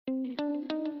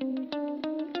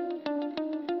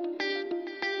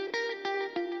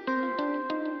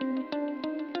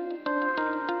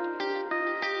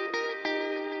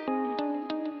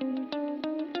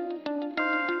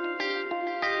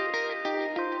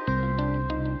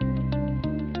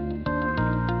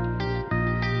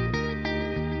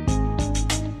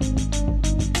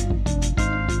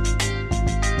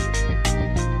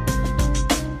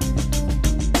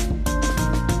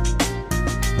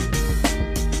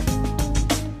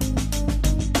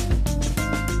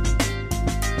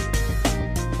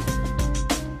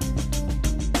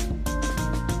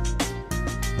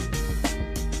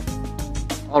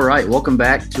right, welcome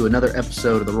back to another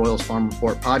episode of the Royals Farm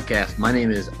Report podcast. My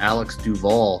name is Alex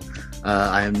Duvall.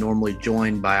 I am normally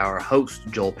joined by our host,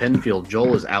 Joel Penfield.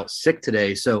 Joel is out sick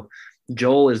today, so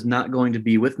Joel is not going to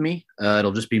be with me.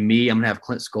 It'll just be me. I'm going to have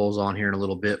Clint Scoles on here in a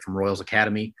little bit from Royals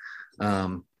Academy.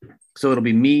 So it'll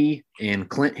be me and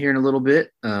Clint here in a little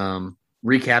bit,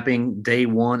 recapping day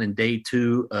one and day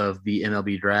two of the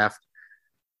MLB draft.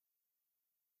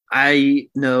 I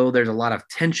know there's a lot of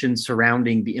tension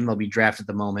surrounding the MLB draft at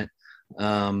the moment,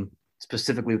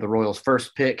 specifically with the Royals'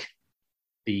 first pick,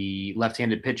 the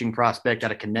left-handed pitching prospect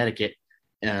out of Connecticut,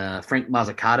 Frank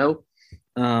Mazzucato.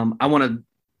 I want to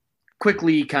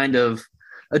quickly kind of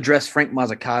address Frank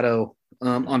Mazzucato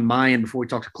on my end before we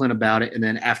talk to Clint about it, and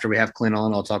then after we have Clint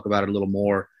on, I'll talk about it a little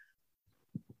more.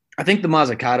 I think the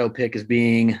Mazzucato pick is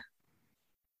being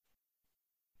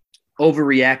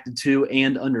overreacted to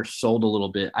and undersold a little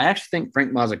bit. I actually think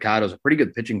Frank Mazzucato is a pretty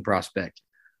good pitching prospect.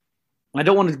 I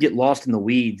don't want to get lost in the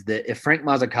weeds that if Frank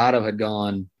Mazzucato had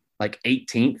gone like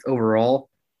 18th overall,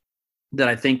 that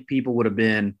I think people would have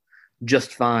been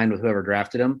just fine with whoever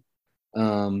drafted him.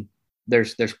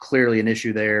 There's clearly an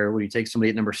issue there when you take somebody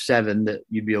at number 7 that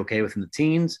you'd be okay with in the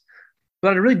teens.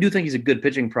 But I really do think he's a good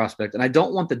pitching prospect, and I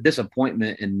don't want the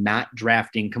disappointment in not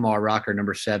drafting Kumar Rocker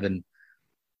number 7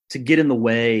 to get in the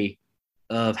way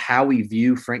of how we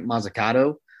view Frank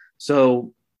Mazzucato.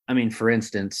 So, I mean, for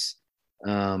instance,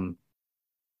 if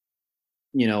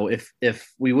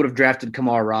we would have drafted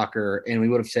Kumar Rocker and we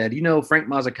would have said, Frank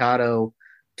Mazzucato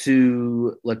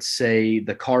to, let's say,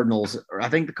 the Cardinals, or I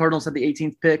think the Cardinals had the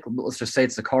 18th pick, but let's just say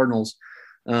it's the Cardinals.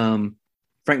 Frank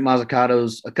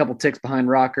Mazzucato's a couple ticks behind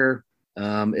Rocker.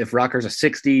 If Rocker's a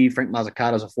 60, Frank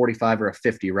Mazzucato's a 45 or a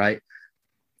 50, right?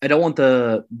 I don't want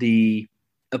the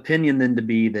opinion then to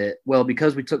be that, well,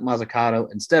 because we took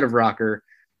Mazzucato instead of Rocker,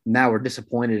 now we're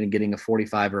disappointed in getting a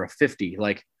 45 or a 50.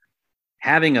 Like,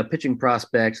 having a pitching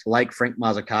prospect like Frank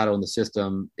Mazzucato in the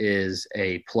system is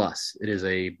a plus. It is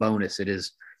a bonus. It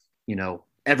is,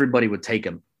 everybody would take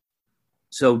him.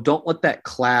 So don't let that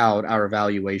cloud our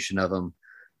evaluation of him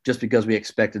just because we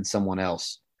expected someone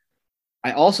else.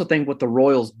 I also think what the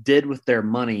Royals did with their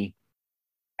money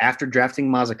after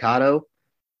drafting Mazzucato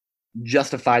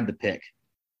justified the pick.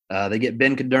 They get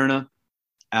Ben Caderna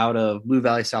out of Blue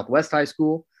Valley Southwest High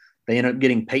School. They end up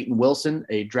getting Peyton Wilson,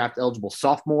 a draft-eligible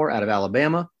sophomore out of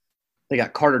Alabama. They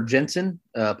got Carter Jensen,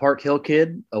 a Park Hill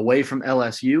kid, away from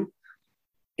LSU.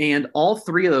 And all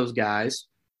three of those guys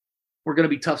were going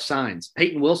to be tough signs.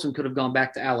 Peyton Wilson could have gone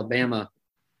back to Alabama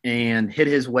and hit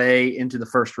his way into the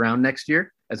first round next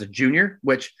year as a junior,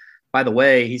 which, by the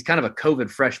way, he's kind of a COVID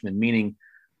freshman, meaning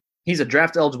he's a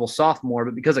draft-eligible sophomore,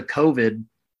 but because of COVID,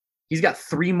 he's got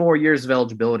 3 more years of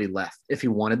eligibility left if he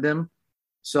wanted them.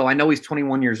 So I know he's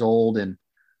 21 years old, and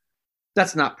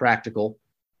that's not practical.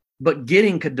 But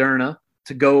getting Caderna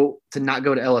to not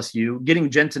go to LSU, getting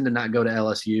Jensen to not go to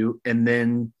LSU, and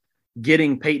then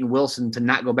getting Peyton Wilson to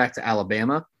not go back to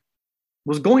Alabama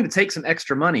was going to take some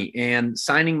extra money. And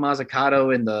signing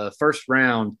Mazzucato in the first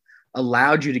round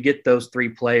allowed you to get those 3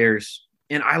 players.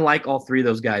 And I like all 3 of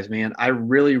those guys, man. I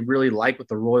really, really like what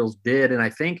the Royals did. And I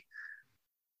think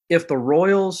if the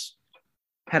Royals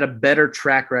had a better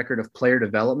track record of player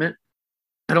development,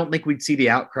 I don't think we'd see the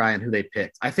outcry on who they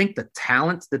picked. I think the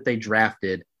talent that they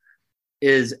drafted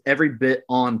is every bit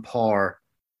on par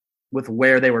with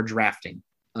where they were drafting.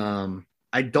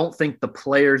 I don't think the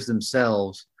players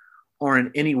themselves are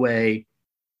in any way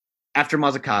after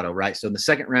Mazzucato, right? So in the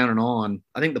second round and on,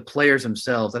 I think the players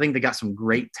themselves, I think they got some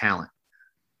great talent.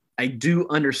 I do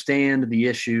understand the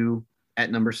issue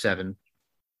at number 7.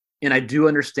 And I do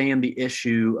understand the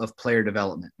issue of player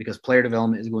development, because player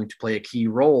development is going to play a key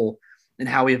role in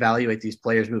how we evaluate these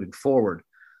players moving forward.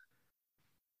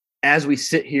 As we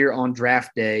sit here on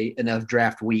draft day and of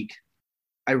draft week,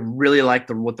 I really like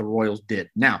what the Royals did.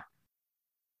 Now,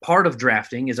 part of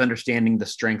drafting is understanding the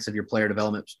strengths of your player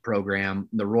development program.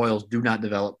 The Royals do not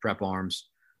develop prep arms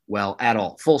well at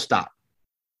all. Full stop.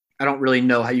 I don't really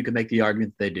know how you can make the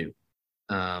argument that they do.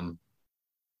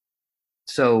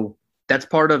 So that's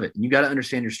part of it. You got to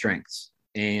understand your strengths.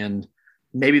 And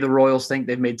maybe the Royals think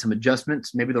they've made some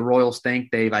adjustments. Maybe the Royals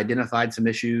think they've identified some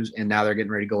issues and now they're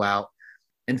getting ready to go out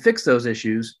and fix those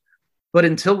issues. But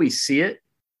until we see it,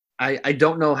 I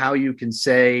don't know how you can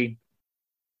say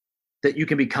that you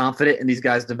can be confident in these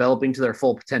guys developing to their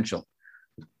full potential.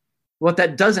 What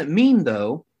that doesn't mean,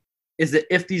 though, is that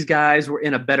if these guys were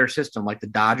in a better system like the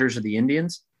Dodgers or the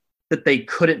Indians, that they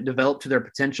couldn't develop to their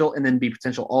potential and then be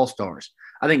potential all-stars.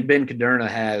 I think Ben Caderna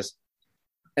has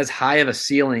as high of a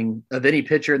ceiling of any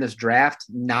pitcher in this draft,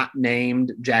 not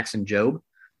named Jackson Jobe,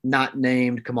 not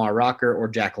named Kumar Rocker or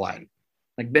Jack Light.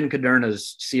 Like Ben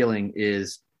Caderna's ceiling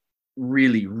is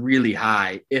really, really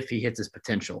high if he hits his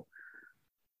potential.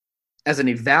 As an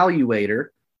evaluator,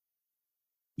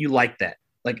 you like that.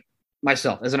 Like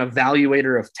myself, as an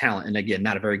evaluator of talent, and again,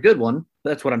 not a very good one,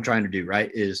 but that's what I'm trying to do, right?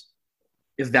 Is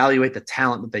evaluate the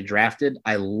talent that they drafted.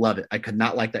 I love it. I could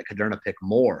not like that Caderna pick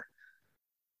more.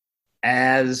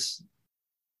 As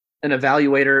an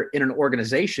evaluator in an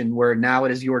organization where now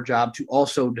it is your job to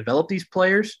also develop these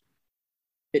players,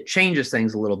 it changes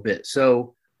things a little bit.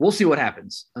 So we'll see what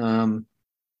happens. I'm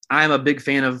a big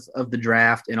fan of the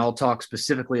draft, and I'll talk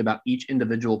specifically about each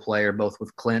individual player, both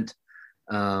with Clint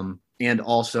and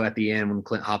also at the end when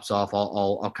Clint hops off,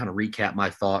 I'll kind of recap my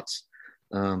thoughts.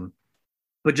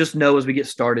 But just know as we get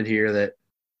started here that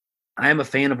I am a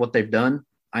fan of what they've done.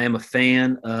 I am a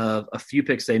fan of a few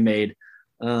picks they made.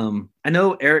 I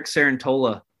know Eric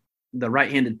Sarantola, the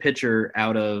right-handed pitcher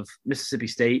out of Mississippi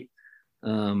State,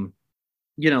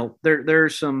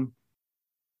 there's some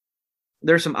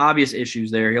obvious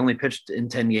issues there. He only pitched in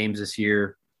 10 games this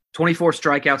year. 24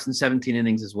 strikeouts in 17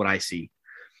 innings is what I see.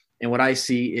 And what I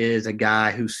see is a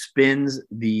guy who spins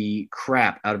the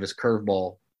crap out of his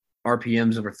curveball,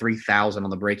 RPMs over 3,000 on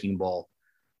the breaking ball.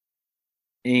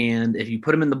 And if you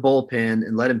put him in the bullpen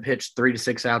and let him pitch 3 to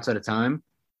 6 outs at a time,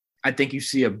 I think you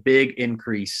see a big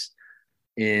increase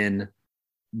in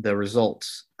the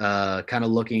results. Kind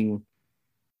of looking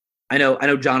 – I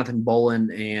know Jonathan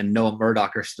Bolin and Noah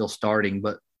Murdoch are still starting,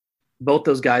 but both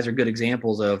those guys are good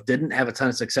examples of didn't have a ton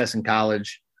of success in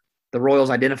college. The Royals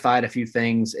identified a few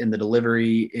things in the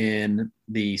delivery, in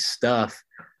the stuff,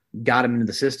 got him into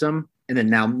the system, and then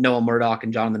now Noah Murdoch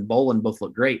and Jonathan Bolin both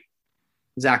look great.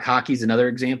 Zach Hockey's another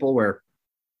example where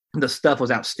the stuff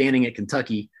was outstanding at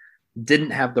Kentucky,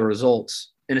 didn't have the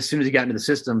results, and as soon as he got into the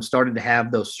system, started to have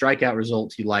those strikeout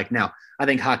results you like. Now, I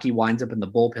think Hockey winds up in the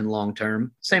bullpen long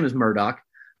term, same as Murdoch.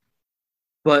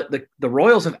 But the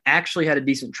Royals have actually had a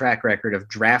decent track record of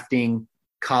drafting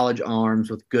college arms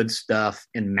with good stuff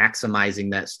and maximizing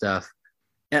that stuff,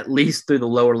 at least through the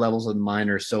lower levels of the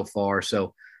minors so far.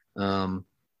 So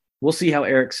we'll see how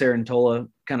Eric Sarantola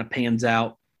kind of pans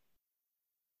out.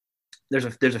 There's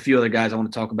a few other guys I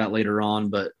want to talk about later on,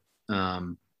 but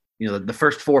the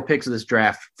first 4 picks of this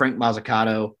draft, Frank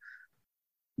Mazzucato,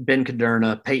 Ben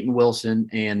Caderna, Peyton Wilson,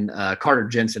 and Carter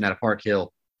Jensen out of Park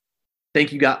Hill. I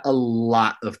think you got a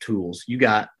lot of tools. You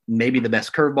got maybe the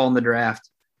best curveball in the draft,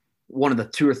 one of the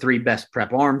 2 or 3 best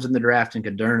prep arms in the draft in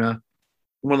Caderna,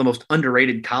 one of the most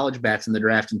underrated college bats in the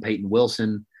draft in Peyton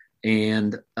Wilson,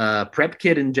 and prep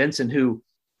kid in Jensen, who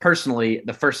personally,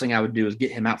 the first thing I would do is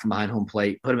get him out from behind home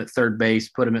plate, put him at third base,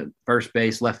 put him at first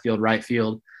base, left field, right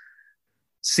field,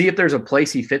 see if there's a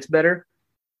place he fits better,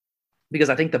 because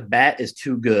I think the bat is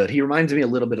too good. He reminds me a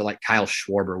little bit of like Kyle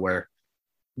Schwarber, where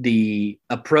the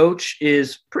approach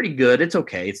is pretty good. It's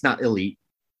okay. It's not elite.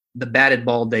 The batted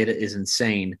ball data is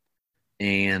insane.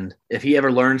 And if he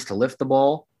ever learns to lift the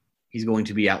ball, he's going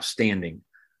to be outstanding.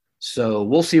 So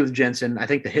we'll see with Jensen. I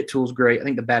think the hit tool is great. I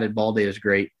think the batted ball data is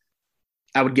great.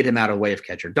 I would get him out of the way of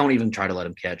catcher. Don't even try to let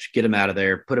him catch. Get him out of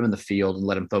there, put him in the field, and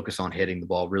let him focus on hitting the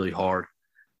ball really hard.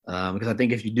 Because I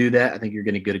think if you do that, I think you're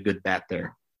going to get a good bat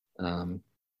there.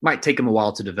 Might take him a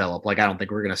while to develop. Like, I don't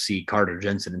think we're going to see Carter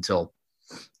Jensen until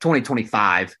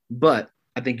 2025, but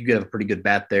I think you could have a pretty good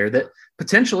bat there that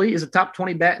potentially is a top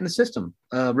 20 bat in the system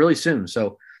really soon.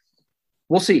 So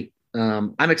we'll see.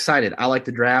 I'm excited. I like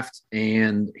the draft.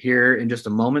 And here in just a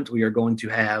moment, we are going to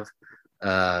have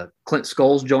Clint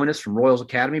Scoles join us from Royals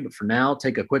Academy. But for now,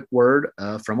 take a quick word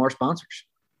from our sponsors.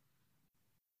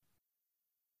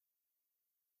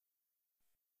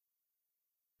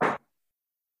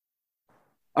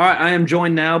 All right, I am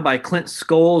joined now by Clint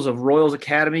Scoles of Royals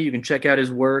Academy. You can check out his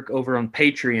work over on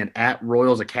Patreon at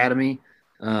Royals Academy.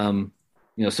 Some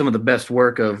of the best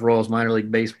work of Royals minor league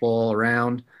baseball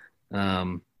around.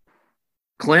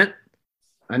 Clint,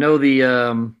 I know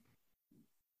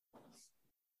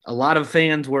a lot of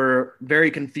fans were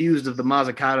very confused of the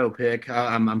Mazzucato pick.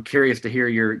 I'm curious to hear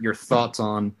your thoughts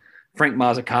on Frank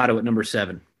Mazzucato at number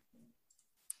 7.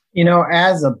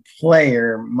 As a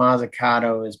player,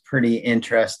 Mazzucato is pretty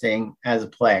interesting as a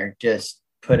player. Just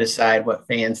put aside what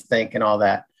fans think and all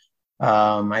that.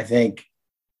 I think,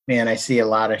 I see a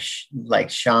lot of like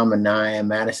Sean Manaea,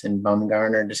 Madison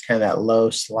Bumgarner, just kind of that low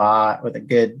slot with a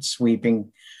good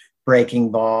sweeping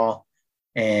breaking ball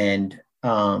and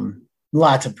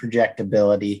lots of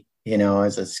projectability,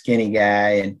 as a skinny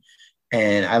guy.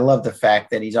 And I love the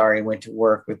fact that he's already went to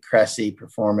work with Cressy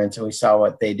Performance, and we saw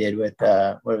what they did with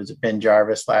Ben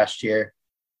Jarvis last year.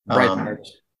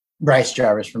 Bryce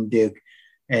Jarvis from Duke.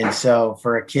 And so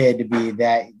for a kid to be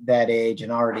that age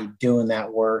and already doing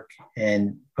that work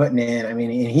and putting in, I mean,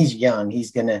 and he's young.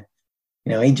 He's gonna,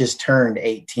 he just turned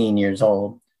 18 years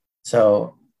old.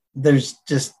 So there's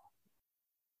just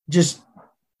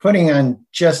putting on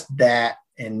just that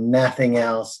and nothing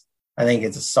else. I think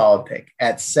it's a solid pick.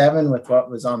 At 7 with what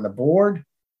was on the board,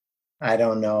 I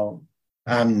don't know.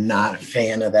 I'm not a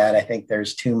fan of that. I think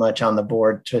there's too much on the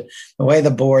board. The way the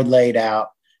board laid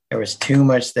out, there was too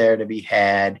much there to be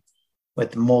had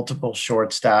with multiple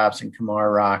shortstops and Kumar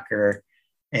Rocker,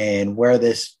 and where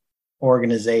this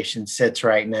organization sits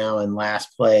right now in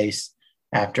last place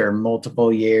after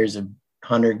multiple years of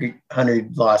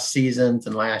 100 lost seasons,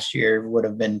 and last year would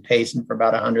have been pacing for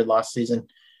about 100 lost season.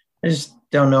 I just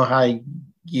don't know how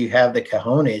you have the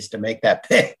cojones to make that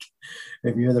pick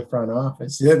if you're the front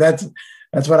office.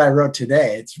 That's what I wrote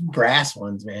today. It's brass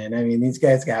ones, man. I mean, these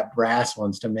guys got brass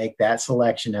ones to make that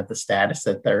selection at the status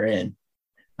that they're in.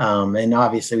 And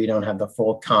obviously we don't have the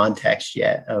full context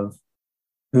yet of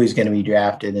who's going to be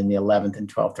drafted in the 11th and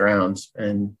 12th rounds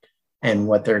and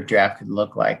what their draft could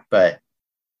look like. But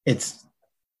it's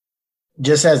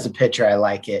just as a pitcher, I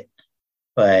like it,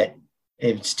 but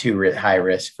it's too high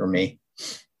risk for me.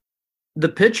 The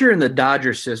pitcher in the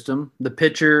Dodger system, the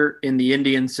pitcher in the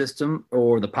Indian system,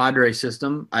 or the Padres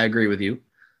system, I agree with you.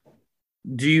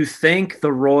 Do you think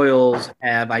the Royals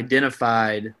have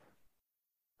identified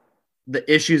the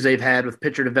issues they've had with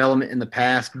pitcher development in the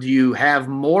past? Do you have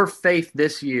more faith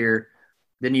this year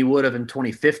than you would have in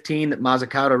 2015 that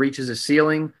Mazzucato reaches his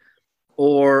ceiling?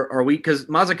 Or are we – because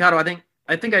Mazzucato,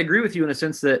 I think I agree with you in a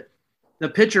sense that the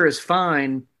pitcher is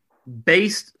fine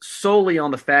based solely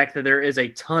on the fact that there is a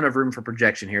ton of room for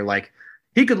projection here. Like,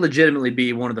 he could legitimately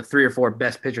be one of the 3 or 4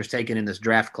 best pitchers taken in this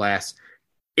draft class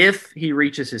if he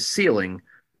reaches his ceiling.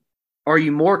 Are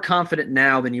you more confident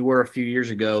now than you were a few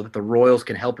years ago that the Royals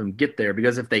can help him get there?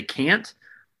 Because if they can't,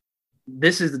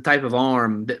 this is the type of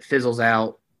arm that fizzles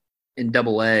out in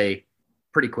Double-A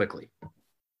pretty quickly.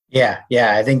 Yeah.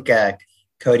 I think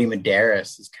Cody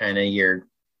Medeiros is kind of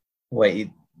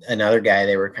another guy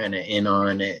they were kind of in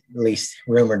on, at least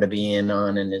rumored to be in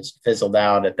on, and it's fizzled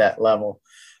out at that level.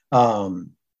 I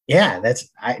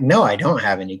don't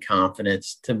have any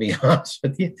confidence, to be honest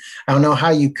with you. I don't know how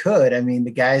you could. I mean,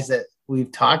 the guys that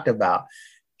we've talked about,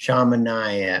 Sean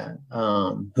Manaea,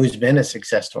 who's been a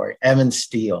success story, Evan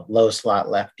Steele, low slot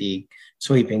lefty,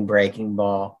 sweeping breaking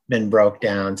ball, been broke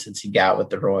down since he got with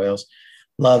the Royals.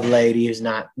 Lovelady, who's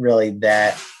not really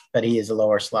that, but he is a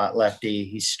lower slot lefty.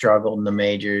 He's struggled in the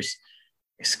majors.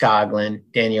 Skoglund,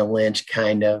 Daniel Lynch,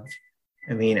 kind of.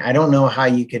 I mean, I don't know how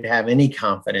you could have any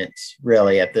confidence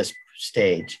really at this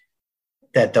stage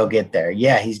that they'll get there.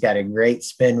 Yeah, he's got a great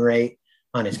spin rate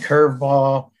on his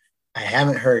curveball. I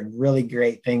haven't heard really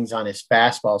great things on his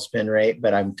fastball spin rate,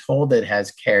 but I'm told it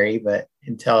has carry. But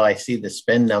until I see the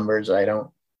spin numbers,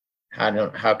 how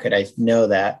could I know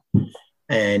that?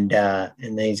 And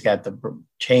then he's got the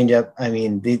changeup. I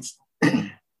mean,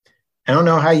 I don't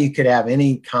know how you could have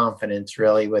any confidence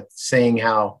really with seeing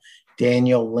how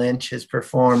Daniel Lynch has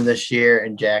performed this year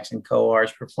and Jackson Kowar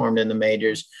has performed in the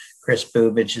majors. Chris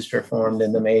Bubich has performed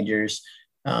in the majors,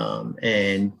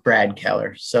 and Brad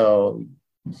Keller. So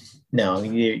no,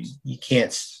 you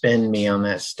can't spin me on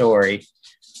that story.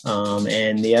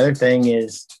 And the other thing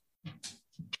is,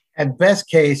 at best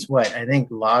case, I think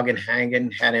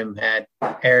Logan-Hagen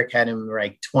Eric had him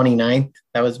like 29th.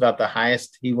 That was about the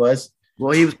highest he was.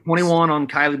 Well, he was 21 on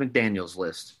Kylie McDaniel's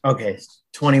list. Okay,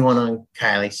 21 on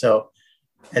Kylie. So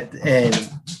at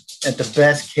the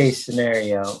best case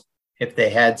scenario, if they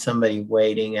had somebody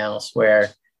waiting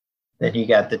elsewhere, then you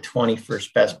got the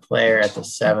 21st best player at the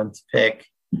 7th pick.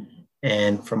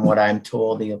 And from what I'm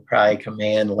told, he'll probably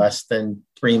command less than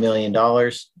 $3 million.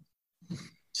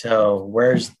 So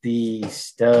where's the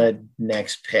stud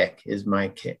next pick is my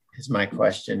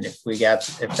question. If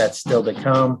that's still to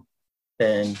come,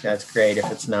 then that's great.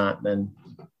 If it's not, then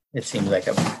it seems like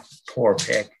a poor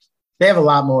pick. They have a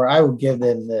lot more. I would give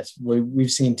them this.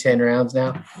 We've seen 10 rounds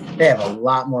now. They have a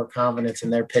lot more confidence in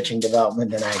their pitching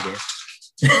development than I do.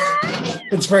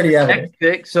 It's pretty evident. Next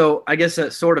pick. So I guess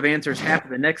that sort of answers half of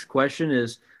the next question.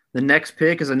 Is the next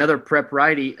pick is another prep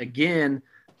righty. Again,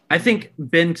 I think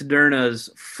Ben Taderna's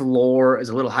floor is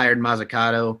a little higher than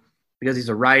Mazzucato because he's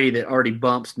a righty that already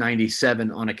bumps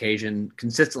 97 on occasion,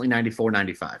 consistently 94,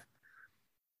 95.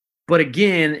 But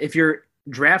again, if you're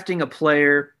drafting a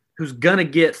player who's going to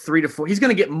get 3 to 4, he's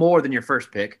going to get more than your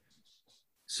first pick.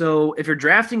 So if you're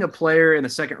drafting a player in the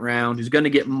second round who's going to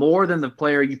get more than the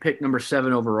player you picked number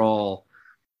 7 overall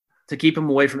to keep him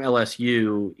away from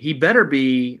LSU, he better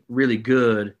be really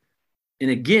good. And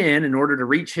again, in order to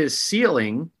reach his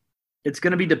ceiling, it's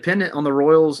going to be dependent on the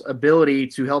Royals' ability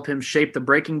to help him shape the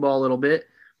breaking ball a little bit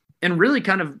and really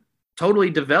kind of totally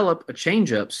develop a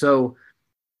changeup. So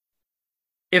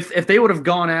if they would have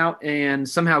gone out and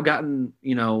somehow gotten,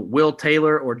 Will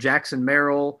Taylor or Jackson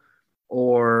Merrill,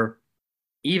 or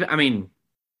even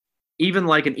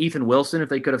like an Ethan Wilson, if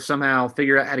they could have somehow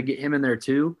figured out how to get him in there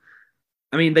too.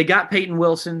 I mean, they got Peyton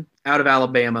Wilson out of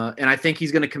Alabama, and I think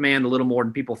he's going to command a little more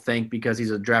than people think because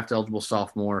he's a draft eligible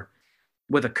sophomore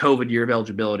with a COVID year of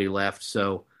eligibility left.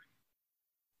 So,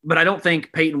 but I don't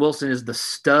think Peyton Wilson is the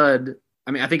stud.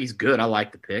 I mean, I think he's good. I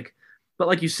like the pick. But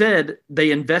like you said,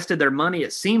 they invested their money,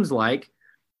 it seems like,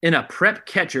 in a prep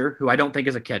catcher, who I don't think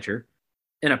is a catcher,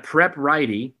 in a prep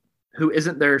righty, who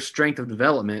isn't their strength of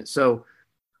development. So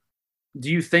do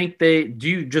you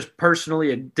just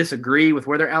personally disagree with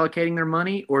where they're allocating their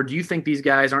money, or do you think these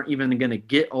guys aren't even going to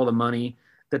get all the money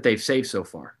that they've saved so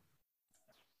far?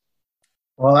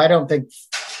 Well, I don't think,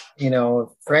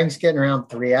 Frank's getting around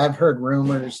 3. I've heard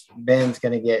rumors Ben's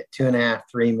going to get 2.5,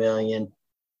 3 million.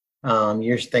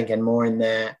 You're thinking more than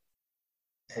that.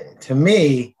 To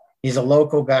me, he's a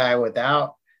local guy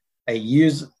without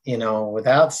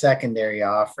without secondary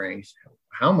offerings.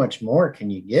 How much more can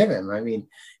you give him? I mean,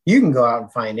 you can go out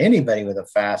and find anybody with a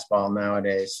fastball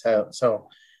nowadays. So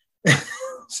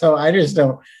I just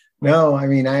don't know. I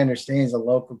mean, I understand he's a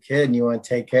local kid and you want to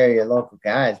take care of your local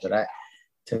guys, but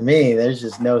to me, there's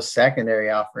just no secondary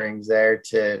offerings there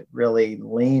to really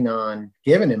lean on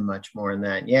giving him much more than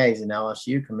that. Yeah, he's an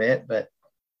LSU commit, but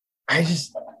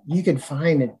you could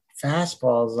find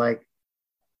fastballs like,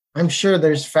 I'm sure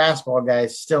there's fastball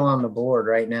guys still on the board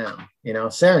right now.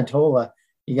 Sarantola,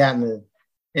 you got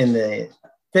in the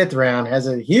 5th round, has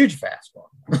a huge fastball.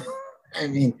 I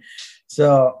mean,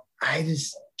 so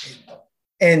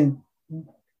and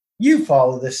you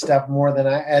follow this stuff more than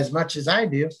as much as I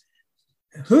do.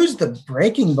 Who's the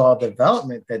breaking ball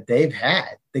development that they've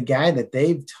had? The guy that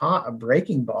they've taught a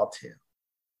breaking ball to?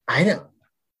 I don't.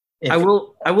 I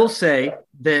will say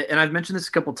that, and I've mentioned this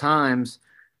a couple times,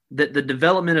 that the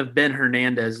development of Ben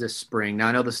Hernandez this spring. Now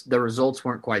I know the results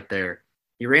weren't quite there.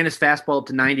 He ran his fastball up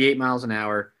to 98 miles an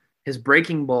hour. His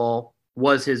breaking ball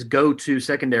was his go-to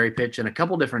secondary pitch in a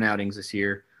couple different outings this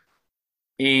year.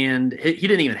 And he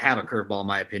didn't even have a curveball, in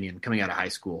my opinion, coming out of high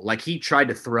school. Like, he tried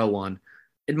to throw one.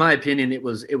 In my opinion, it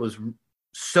was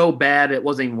so bad it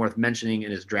wasn't even worth mentioning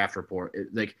in his draft report.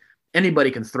 Like,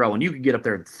 anybody can throw, and you could get up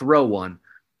there and throw one.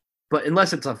 But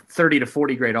unless it's a 30 to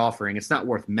 40 grade offering, it's not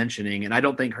worth mentioning, and I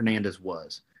don't think Hernandez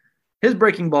was. His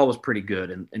breaking ball was pretty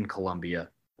good in Columbia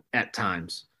at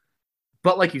times.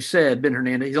 But like you said, Ben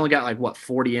Hernandez, he's only got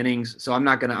 40 innings, so I'm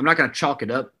not gonna chalk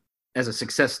it up as a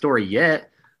success story yet.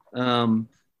 I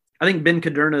think Ben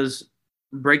Caderna's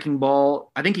breaking ball,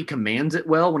 I think he commands it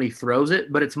well when he throws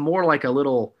it, but it's more like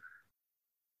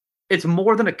it's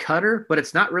more than a cutter, but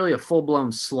it's not really a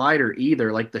full-blown slider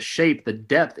either. Like, the shape, the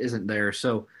depth isn't there.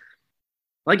 So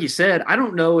like you said, I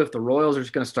don't know if the Royals are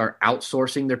just going to start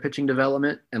outsourcing their pitching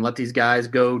development and let these guys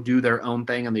go do their own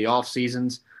thing in the off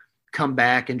seasons, come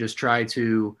back and just try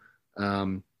to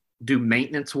do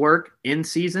maintenance work in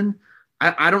season.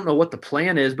 I don't know what the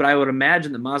plan is, but I would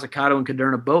imagine that Mazzucato and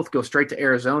Caderna both go straight to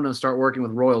Arizona and start working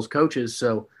with Royals coaches.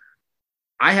 So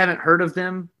I haven't heard of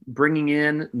them bringing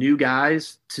in new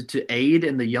guys to aid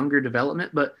in the younger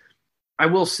development, but I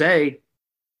will say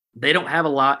they don't have a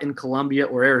lot in Columbia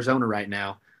or Arizona right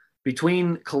now.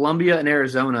 Between Columbia and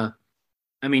Arizona,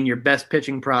 I mean, your best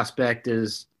pitching prospect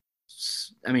is,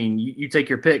 you take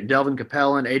your pick, Delvin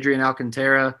Capellan, Adrian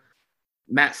Alcantara,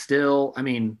 Matt Still. I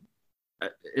mean,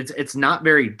 it's not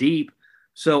very deep.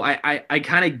 So I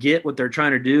kind of get what they're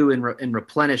trying to do and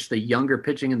replenish the younger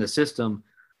pitching in the system.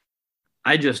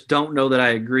 I just don't know that I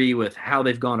agree with how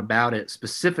they've gone about it,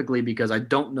 specifically because I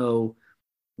don't know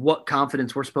what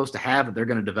confidence we're supposed to have that they're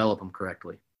going to develop them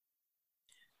correctly.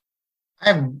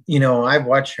 I've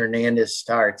watched Hernandez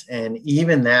starts, and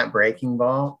even that breaking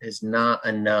ball is not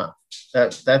enough.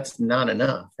 That's not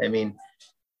enough. I mean,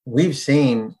 we've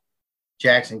seen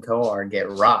Jackson Coar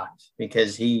get rocked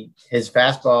because his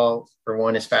fastball, for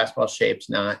one, his fastball shape's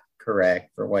not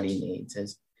correct for what he needs.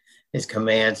 His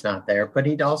command's not there, but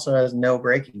he also has no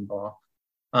breaking ball.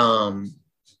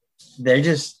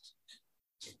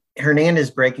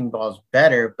 Hernandez breaking ball is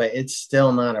better, but it's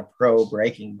still not a pro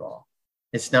breaking ball.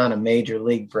 It's not a major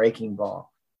league breaking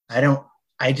ball.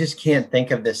 I just can't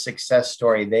think of the success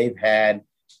story they've had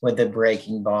with a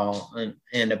breaking ball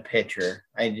and a pitcher.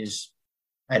 I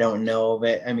don't know of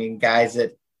it. I mean, guys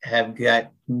that have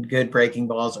got good breaking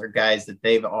balls are guys that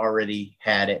they've already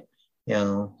had it.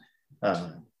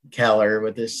 Keller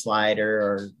with his slider,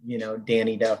 or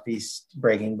Danny Duffy's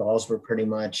breaking balls were pretty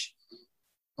much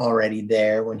already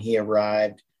there when he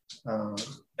arrived. Um,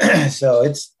 so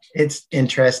it's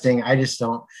interesting. I just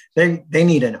don't. They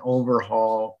need an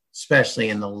overhaul, especially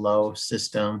in the low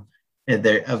system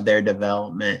of their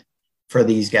development for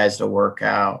these guys to work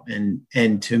out.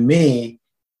 And to me,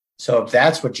 so if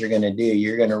that's what you're going to do,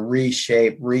 you're going to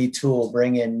reshape, retool,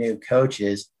 bring in new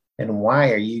coaches. And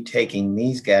why are you taking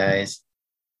these guys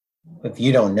if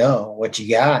you don't know what you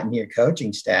got in your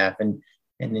coaching staff? And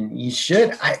then you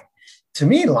should. To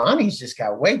me, Lonnie's just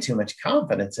got way too much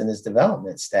confidence in his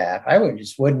development staff.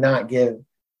 Would not give.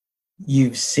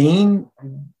 You've seen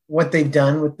what they've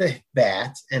done with the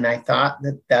bats, and I thought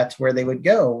that that's where they would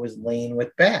go, was lean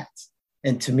with bats.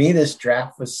 And to me, this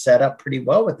draft was set up pretty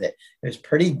well with it. It was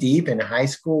pretty deep in high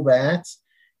school bats,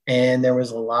 and there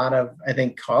was a lot of, I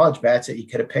think, college bats that you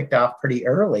could have picked off pretty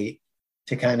early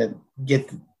to kind of get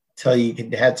till you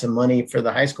could have some money for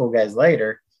the high school guys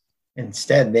later.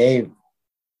 Instead, they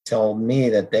told me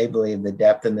that they believe the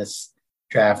depth in this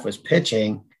draft was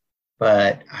pitching,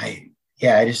 but I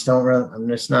just don't really, I'm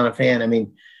just not a fan. I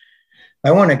mean,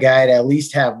 I want a guy to at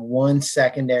least have one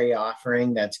secondary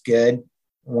offering that's good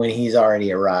when he's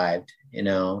already arrived. You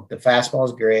know, the fastball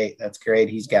is great. That's great.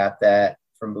 He's got that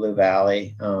from Blue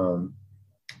Valley.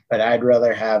 But I'd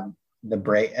rather have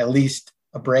at least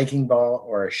a breaking ball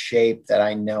or a shape that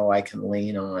I know I can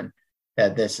lean on,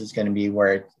 that this is going to be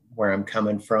where I'm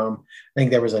coming from. I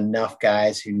think there was enough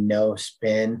guys who know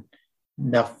spin,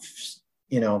 enough,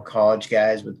 college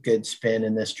guys with good spin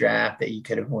in this draft that you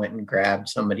could have went and grabbed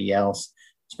somebody else,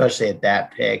 especially at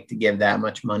that pick, to give that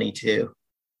much money to,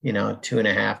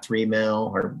 2.5, 3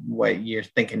 mil, or what you're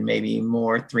thinking, maybe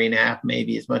more, 3.5,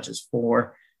 maybe as much as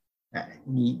 4.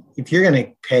 If you're going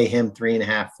to pay him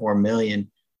 3.5, 4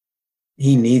 million,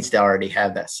 he needs to already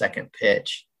have that second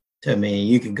pitch. To me,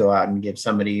 you could go out and give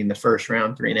somebody in the first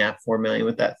round 3.5, 4 million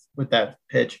with that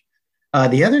pitch.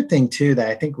 The other thing too that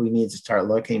I think we need to start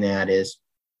looking at is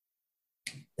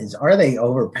are they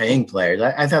overpaying players?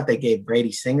 I thought they gave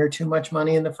Brady Singer too much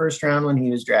money in the first round when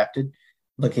he was drafted,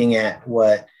 looking at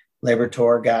what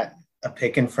Liberatore got a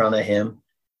pick in front of him.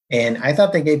 And I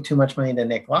thought they gave too much money to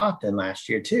Nick Lofton last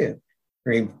year too,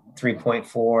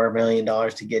 $3.4 million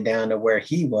to get down to where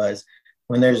he was,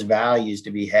 when there's values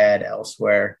to be had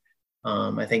elsewhere.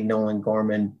 I think Nolan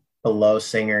Gorman below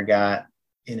Singer got,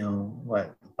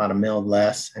 about $1 million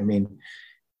less. I mean,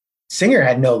 Singer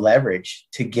had no leverage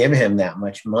to give him that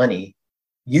much money.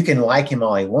 You can like him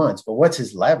all he wants, but what's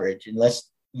his leverage?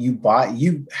 Unless you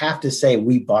have to say,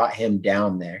 we bought him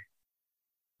down there.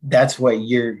 That's what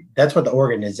the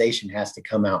organization has to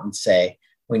come out and say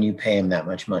when you pay him that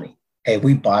much money. Hey,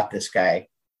 we bought this guy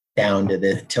down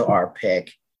to our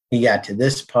pick. He got to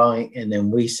this point, and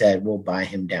then we said we'll buy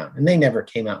him down. And they never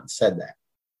came out and said that.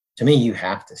 To me, you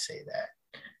have to say that.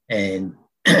 And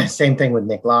same thing with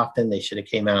Nick Lofton. They should have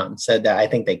came out and said that. I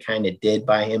think they kind of did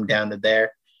buy him down to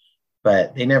there,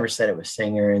 but they never said it was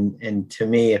Singer. And to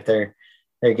me, if they're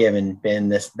giving Ben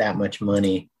that much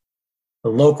money, the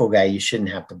local guy, you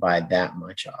shouldn't have to buy that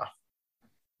much off.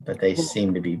 But they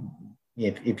seem to be,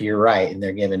 if you're right, and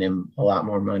they're giving him a lot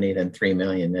more money than $3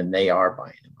 million, then they are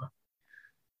buying him off.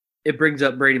 It brings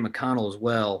up Brady McConnell as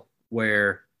well,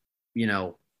 where,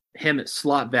 him at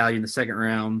slot value in the second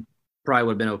round probably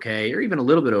would have been okay, or even a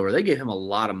little bit over. They gave him a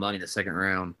lot of money in the second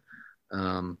round,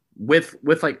 with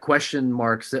like question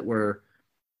marks that were,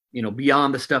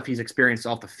 beyond the stuff he's experienced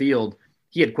off the field.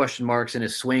 He had question marks in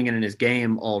his swing and in his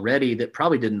game already that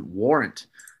probably didn't warrant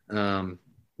the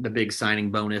big signing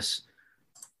bonus.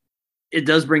 It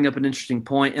does bring up an interesting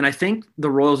point, and I think the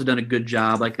Royals have done a good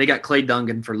job. Like, they got Clay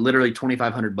Dungan for literally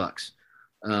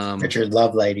 $2,500. Richard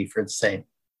Lovelady for the same.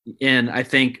 And I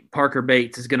think Parker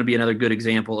Bates is going to be another good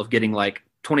example of getting like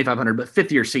 $2,500, but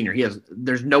fifth-year senior.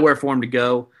 There's nowhere for him to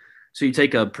go. So you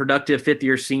take a productive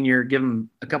fifth-year senior, give him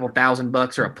a couple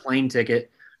 $1,000 or a plane ticket,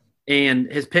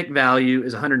 and his pick value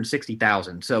is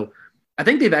 $160,000. So I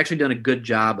think they've actually done a good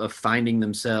job of finding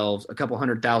themselves a couple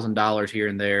 $100,000 here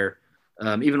and there.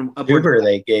 Even Zuber,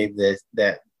 they gave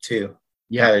that too.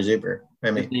 Yeah, Tyler Zuber.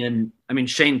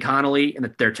 Shane Connolly and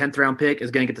their 10th round pick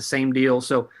is going to get the same deal.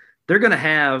 So they're going to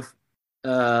have,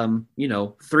 $400,000,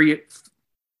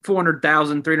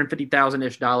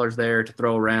 $350,000-ish there to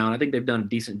throw around. I think they've done a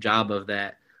decent job of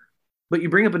that. But you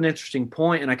bring up an interesting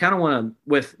point, and I kind of want to,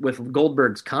 with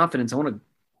Goldberg's confidence, I want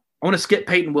to skip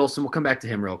Peyton Wilson. We'll come back to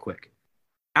him real quick.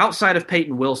 Outside of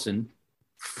Peyton Wilson,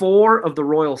 4 of the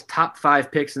Royals' top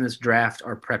 5 picks in this draft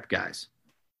are prep guys.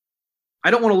 I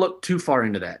don't want to look too far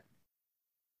into that.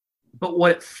 But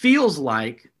what it feels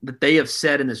like that they have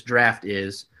said in this draft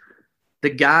is the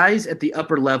guys at the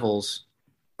upper levels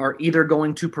are either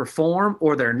going to perform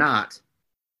or they're not.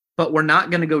 but we're not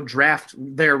going to go draft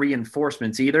their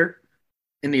reinforcements either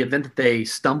in the event that they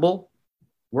stumble.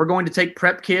 We're going to take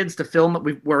prep kids to fill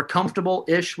them. We're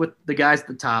comfortable-ish with the guys at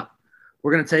the top.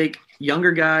 We're going to take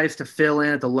younger guys to fill in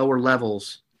at the lower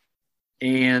levels.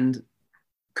 And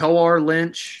Coar,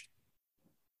 Lynch,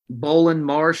 Bolin,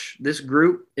 Marsh, this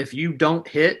group, if you don't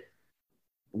hit,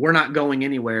 we're not going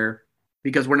anywhere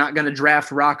because we're not going to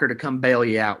draft Rocker to come bail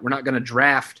you out. We're not going to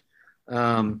draft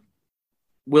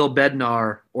Will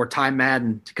Bednar or Ty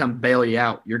Madden to come bail you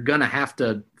out. You're going to have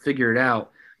to figure it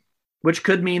out, which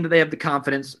could mean that they have the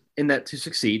confidence in that to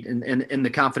succeed and the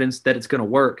confidence that it's going to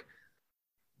work.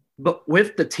 But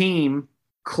with the team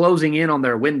closing in on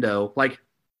their window, like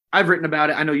I've written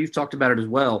about it, I know you've talked about it as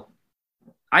well.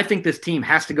 I think this team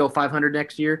has to go 500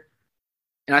 next year,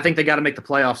 and I think they got to make the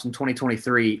playoffs in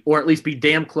 2023, or at least be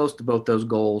damn close to both those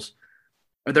goals,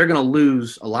 or they're going to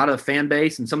lose a lot of the fan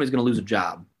base, and somebody's going to lose a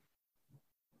job.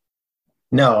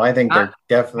 No, I think they're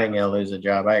definitely going to lose a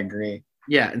job. I agree.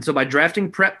 Yeah, and so by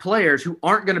drafting prep players who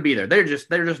aren't going to be there, they're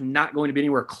just not going to be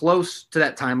anywhere close to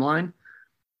that timeline.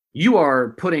 You are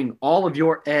putting all of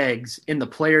your eggs in the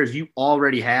players you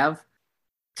already have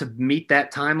to meet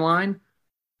that timeline.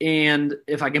 And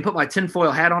if I can put my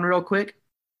tinfoil hat on real quick,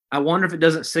 I wonder if it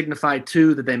doesn't signify,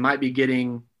 too, that they might be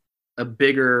getting a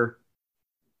bigger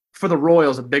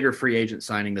free agent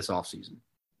signing this offseason.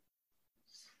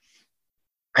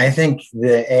 I think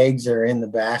the eggs are in the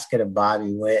basket of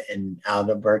Bobby Witt and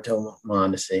Alberto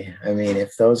Mondesi. I mean,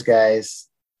 if those guys,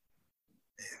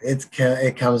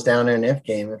 it comes down to an if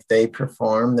game. If they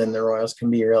perform, then the Royals can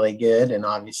be really good, and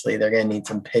obviously they're going to need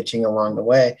some pitching along the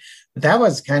way. But that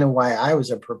was kind of why I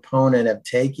was a proponent of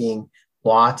taking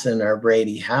Watson or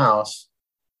Brady House,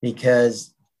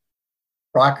 because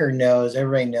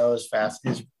everybody knows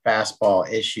his fastball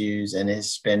issues and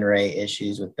his spin rate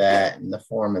issues with that and the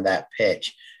form of that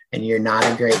pitch. And you're not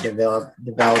a great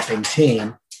developing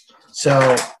team.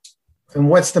 So, and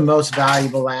what's the most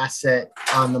valuable asset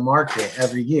on the market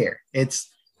every year? It's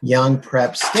young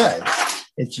prep studs.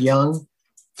 It's young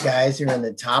guys who are in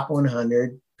the top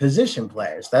 100 position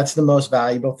players. That's the most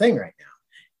valuable thing right now.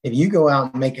 If you go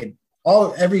out and make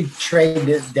every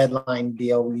trade deadline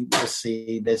deal we will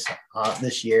see this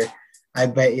year, I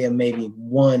bet you maybe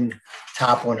one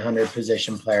top 100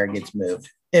 position player gets moved,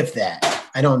 if that.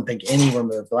 I don't think any were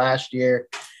moved last year.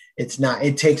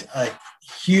 It takes a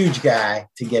huge guy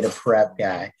to get a prep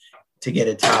guy, to get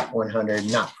a top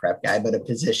 100, not prep guy, but a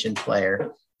position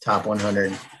player, top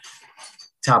 100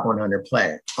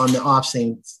 player. On the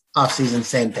offseason,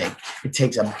 same thing. It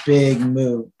takes a big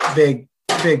move, big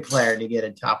player to get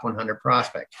a top 100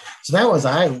 prospect. So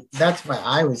that's why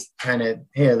I was kind of,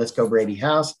 here, let's go Brady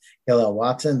House, Hillel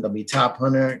Watson. They'll be top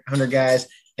 100 guys.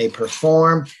 They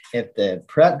perform. If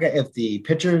the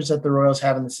pitchers that the Royals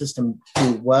have in the system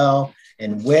do well,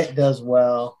 and Witt does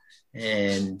well,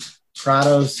 and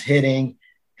Prado's hitting,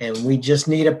 and we just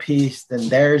need a piece, then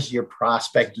there's your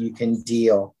prospect you can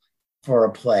deal for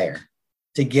a player,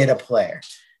 to get a player.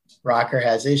 Rocker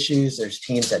has issues. There's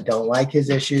teams that don't like his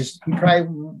issues. He probably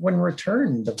wouldn't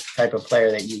return the type of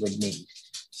player that you would need.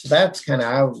 So that's kind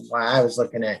of why I was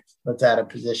looking at, let's add a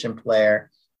position player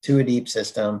to a deep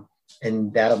system,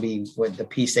 and that'll be what the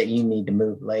piece that you need to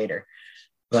move later.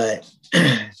 But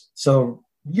so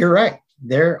you're right.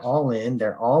 They're all in.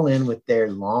 They're all in with their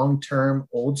long-term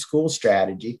old school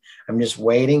strategy. I'm just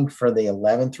waiting for the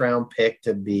 11th round pick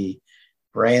to be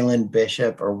Braylon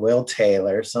Bishop or Will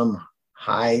Taylor, some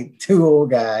high tool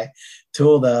guy,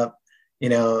 tooled up.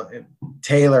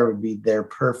 Taylor would be their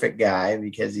perfect guy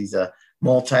because he's a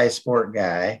multi-sport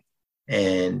guy,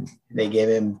 and they give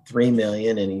him $3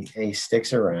 million and he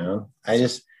sticks around. I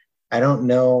don't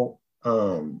know.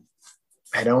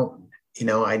 I don't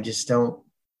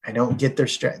get their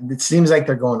strategy. It seems like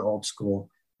they're going old school.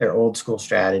 Their old school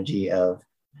strategy of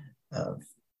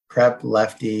prep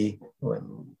lefty,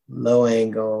 low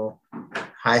angle,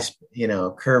 high,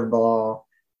 curveball,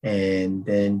 and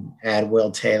then add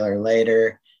Will Taylor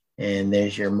later. And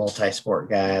there's your multi-sport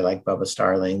guy like Bubba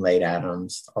Starling, Late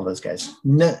Adams, all those guys.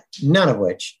 None of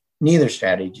which, neither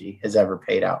strategy has ever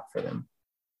paid out for them.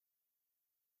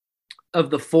 Of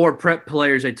the 4 prep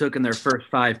players they took in their first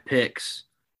 5 picks,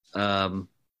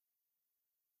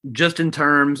 just in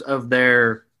terms of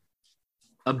their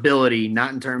ability,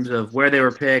 not in terms of where they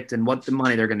were picked and what the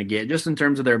money they're going to get, just in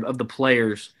terms of the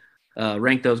players,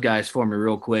 rank those guys for me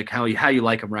real quick. How you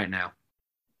like them right now?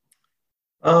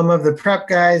 Of the prep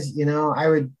guys,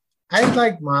 I'd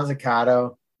like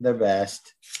Mazzucato the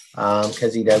best,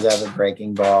 because he does have a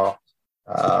breaking ball.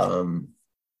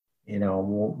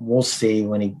 We'll see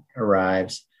when he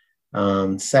arrives.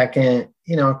 Second,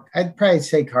 I'd probably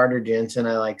say Carter Jensen.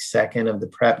 I like second of the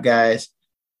prep guys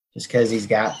just because he's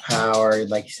got power.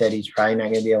 Like you said, he's probably not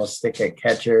going to be able to stick at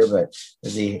catcher, but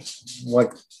is he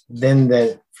what then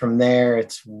that from there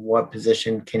it's what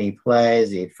position can he play?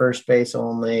 Is he first base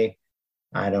only?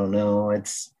 I don't know.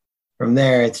 It's from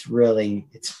there it's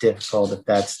difficult if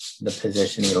that's the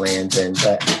position he lands in.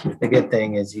 But the good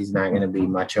thing is he's not going to be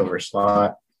much over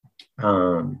slot.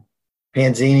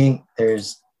 Panzini,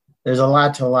 there's a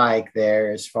lot to like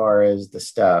there as far as the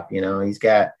stuff. He's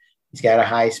got a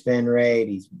high spin rate.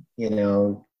 He's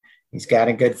got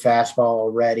a good fastball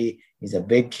already. He's a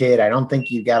big kid. I don't think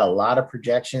you've got a lot of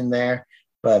projection there,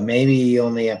 but maybe you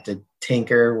only have to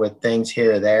tinker with things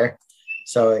here or there.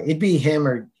 So it'd be him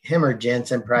or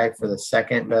Jensen probably for the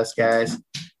second best guys.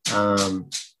 Kaderna,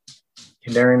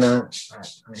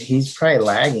 he's probably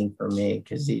lagging for me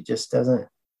because he just doesn't.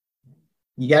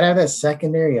 You got to have that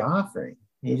secondary offering.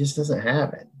 He just doesn't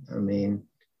have it. I mean,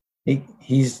 he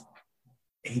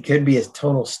could be a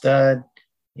total stud.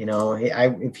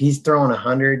 If he's throwing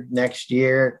 100 next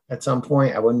year at some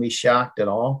point, I wouldn't be shocked at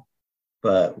all.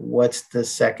 But what's the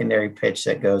secondary pitch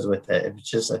that goes with it? If it's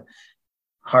just a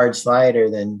hard slider,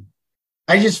 then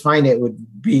I just find it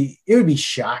would be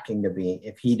shocking to me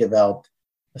if he developed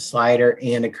a slider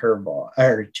and a curveball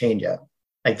or changeup.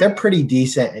 Like they're pretty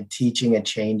decent at teaching a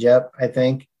changeup, I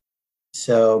think.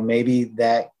 So maybe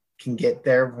that can get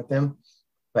there with him.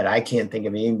 But I can't think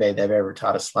of anybody that ever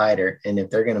taught a slider. And if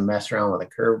they're going to mess around with a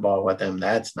curveball with them,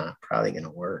 that's not probably going to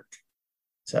work.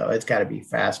 So it's got to be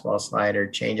fastball, slider,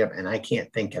 changeup. And I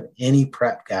can't think of any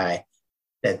prep guy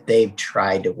that they've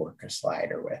tried to work a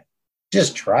slider with.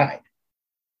 Just tried,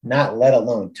 not let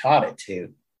alone taught it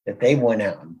to, that they went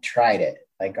out and tried it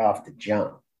like off the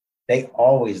jump. They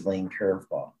always lean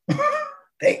curveball.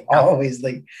 They always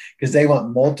lean because they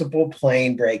want multiple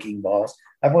plane breaking balls.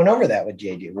 I've went over that with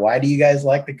JJ. Why do you guys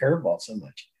like the curveball so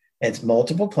much? It's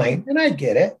multiple plane, and I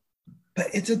get it, but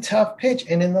it's a tough pitch.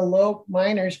 And in the low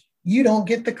minors, you don't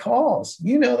get the calls.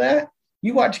 You know that.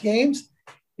 You watch games.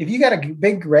 If you got a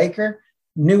big raker,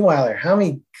 Neuweiler, how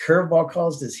many curveball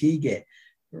calls does he get?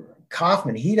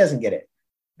 Kaufman, he doesn't get it.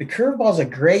 The curveball is a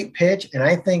great pitch, and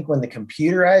I think when the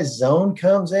computerized zone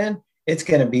comes in, it's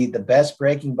going to be the best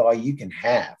breaking ball you can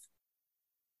have.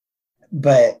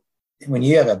 But when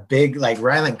you have a big, like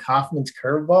Rylan Kaufman's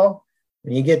curveball,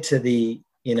 when you get to the,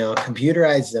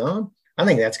 computerized zone, I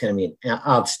think that's going to be an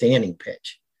outstanding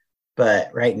pitch.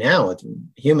 But right now with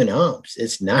human umps,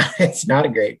 it's not a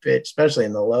great pitch, especially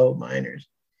in the low minors.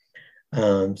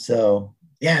 So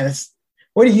yeah,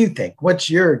 what do you think?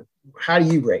 How do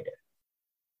you rate it?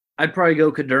 I'd probably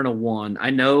go Kaderna 1. I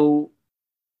know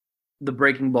the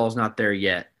breaking ball's not there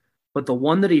yet, but the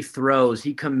one that he throws,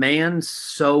 he commands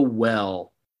so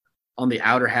well on the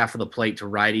outer half of the plate to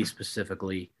righties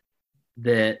specifically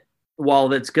that while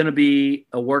that's going to be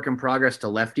a work in progress to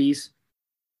lefties,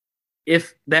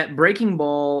 if that breaking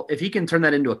ball, if he can turn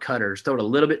that into a cutter, throw it a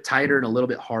little bit tighter and a little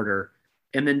bit harder,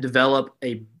 and then develop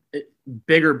a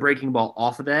bigger breaking ball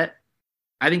off of that,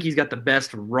 I think he's got the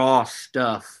best raw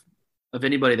stuff of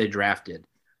anybody they drafted.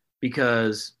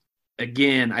 Because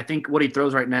again, I think what he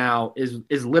throws right now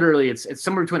is literally it's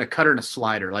somewhere between a cutter and a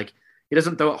slider. Like he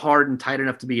doesn't throw it hard and tight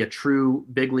enough to be a true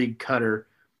big league cutter.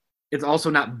 It's also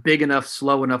not big enough,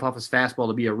 slow enough off his fastball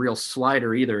to be a real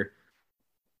slider either.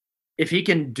 If he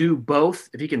can do both,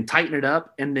 if he can tighten it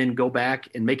up and then go back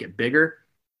and make it bigger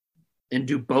and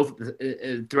do both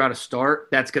throughout a start,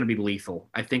 that's going to be lethal.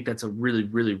 I think that's a really,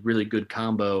 really, really good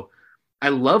combo. I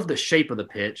love the shape of the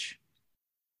pitch.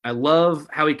 I love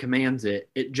how he commands it.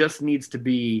 It just needs to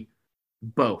be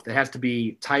both. It has to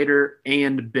be tighter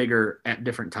and bigger at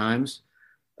different times.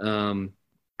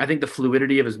 I think the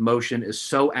fluidity of his motion is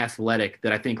so athletic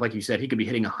that I think, like you said, he could be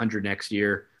hitting 100 next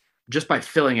year just by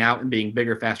filling out and being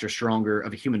bigger, faster, stronger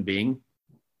of a human being.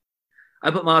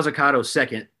 I put Mazzucato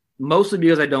second, mostly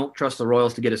because I don't trust the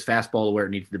Royals to get his fastball to where it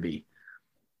needs to be.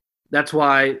 That's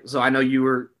why. So I know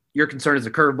your concern is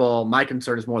the curveball. My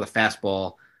concern is more the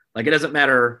fastball. Like it doesn't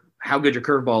matter how good your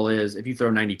curveball is if you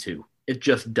throw 92. It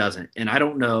just doesn't. And I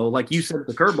don't know, like you said,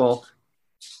 the curveball,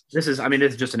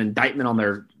 it's just an indictment on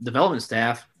their development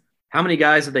staff. How many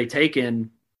guys have they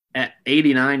taken at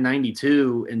 89,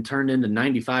 92 and turned into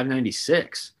 95,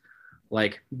 96?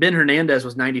 Like Ben Hernandez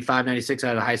was 95, 96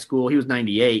 out of high school. He was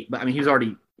 98, but he was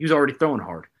already throwing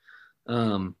hard.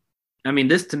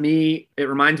 This to me, it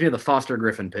reminds me of the Foster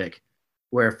Griffin pick,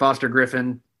 where Foster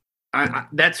Griffin,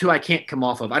 that's who I can't come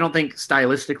off of. I don't think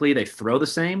stylistically they throw the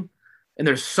same, and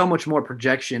there's so much more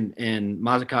projection in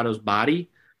Mazzucato's body.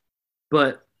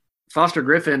 But Foster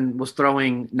Griffin was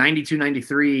throwing 92,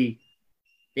 93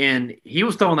 and he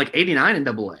was throwing like 89 in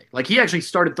Double A. Like he actually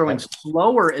started throwing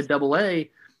slower at Double A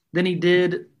than he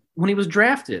did when he was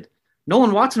drafted.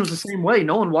 Nolan Watson was the same way.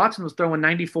 Nolan Watson was throwing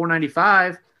 94,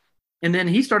 95, and then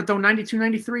he started throwing 92,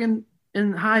 93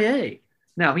 in high A.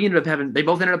 Now they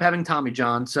both ended up having Tommy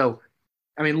John. So,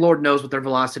 I mean, Lord knows what their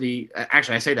velocity.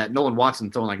 Actually, I say that Nolan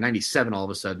Watson throwing like 97 all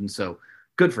of a sudden. So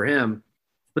good for him.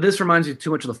 But this reminds me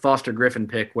too much of the Foster Griffin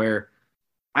pick where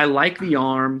I like the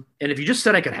arm. And if you just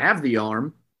said I could have the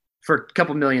arm for a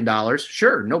couple $1,000,000,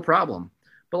 sure, no problem.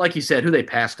 But like you said, who they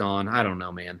passed on, I don't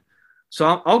know, man. So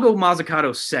I'll go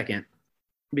Mazzucato second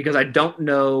because I don't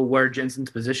know where Jensen's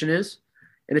position is.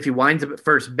 And if he winds up at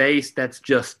first base, that's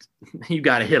just, you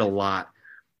got to hit a lot.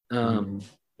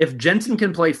 If Jensen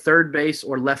can play third base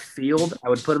or left field, I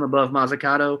would put him above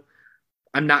Mazzucato.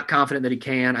 I'm not confident that he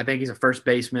can. I think he's a first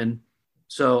baseman.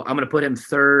 So I'm going to put him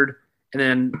third. And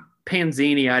then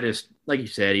Panzini, I just, like you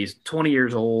said, he's 20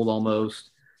 years old almost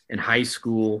in high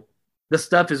school. The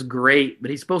stuff is great,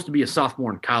 but he's supposed to be a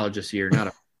sophomore in college this year, not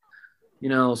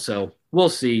a, so we'll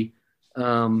see.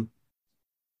 Like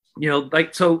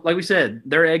we said,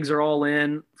 their eggs are all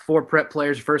in. 4 prep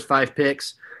players, first 5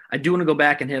 picks. I do want to go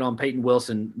back and hit on Peyton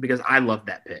Wilson because I love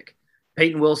that pick.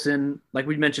 Peyton Wilson, like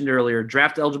we mentioned earlier,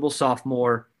 draft eligible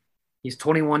sophomore. He's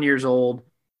 21 years old.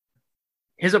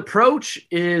 His approach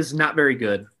is not very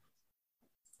good,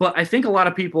 but I think a lot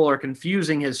of people are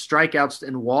confusing his strikeouts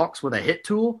and walks with a hit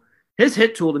tool. His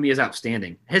hit tool to me is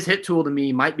outstanding. His hit tool to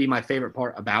me might be my favorite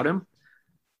part about him.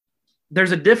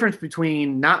 There's a difference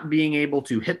between not being able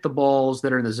to hit the balls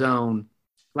that are in the zone,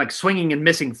 like swinging and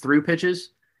missing through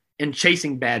pitches, and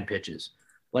chasing bad pitches.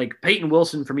 Like Peyton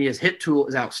Wilson, for me, his hit tool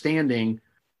is outstanding.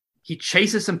 He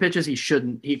chases some pitches he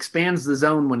shouldn't. He expands the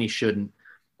zone when he shouldn't.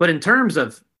 But in terms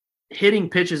of hitting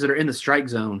pitches that are in the strike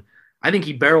zone, I think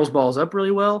he barrels balls up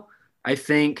really well. I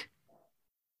think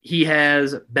he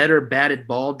has better batted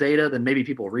ball data than maybe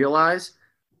people realize.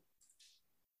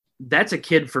 That's a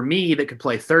kid for me that could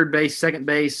play third base, second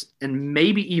base, and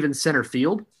maybe even center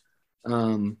field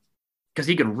because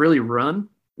he can really run.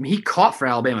 I mean, he caught for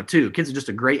Alabama too. Kid's just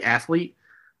a great athlete.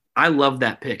 I love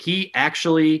that pick. He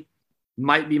actually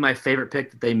might be my favorite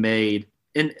pick that they made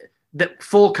in the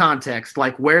full context,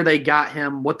 like where they got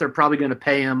him, what they're probably going to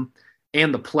pay him,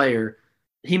 and the player.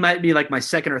 He might be like my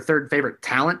second or third favorite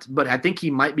talent, but I think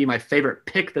he might be my favorite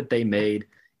pick that they made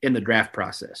in the draft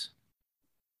process.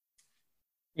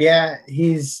 Yeah,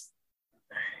 he's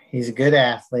a good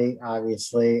athlete,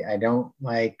 obviously. I don't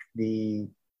like the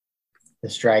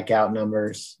strikeout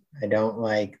numbers. I don't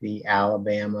like the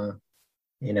Alabama.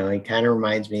 He kind of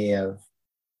reminds me of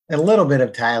a little bit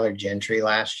of Tyler Gentry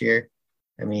last year.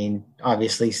 I mean,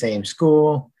 obviously same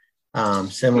school,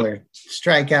 similar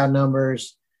strikeout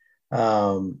numbers,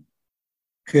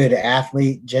 good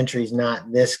athlete. Gentry's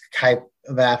not this type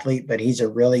of athlete, but he's a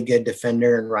really good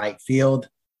defender in right field.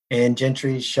 And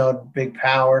Gentry showed big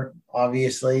power.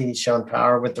 Obviously, he's shown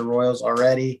power with the Royals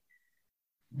already.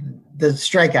 The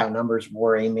strikeout numbers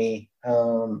worry me.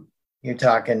 You're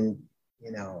talking,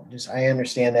 I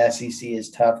understand the SEC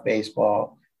is tough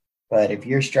baseball, but if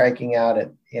you're striking out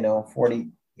at, 40,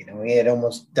 he had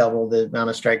almost double the amount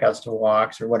of strikeouts to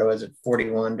walks, or what was it,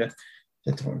 41 to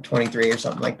 23 or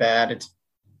something like that.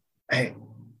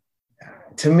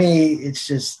 To me, it's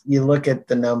just, you look at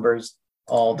the numbers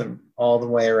all the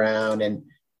way around, and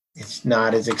it's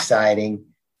not as exciting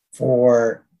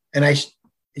I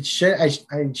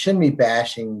shouldn't be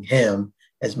bashing him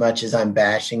as much as I'm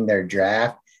bashing their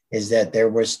draft, is that there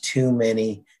was too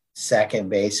many second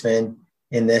basemen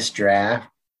in this draft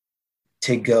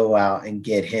to go out and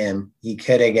get him. He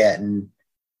could have gotten,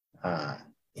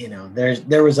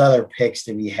 there was other picks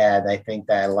to be had. I think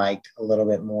that I liked a little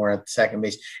bit more at second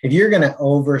base. If you're going to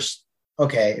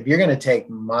take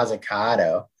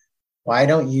Mazzucato, why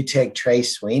don't you take Trey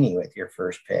Sweeney with your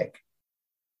first pick?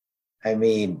 I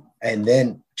mean, and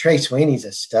then Trey Sweeney's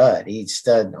a stud. He's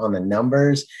stud on the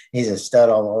numbers. He's a stud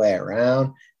all the way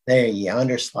around. There, you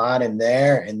underslot him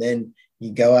there, and then you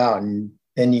go out and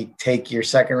then you take your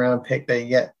second round pick that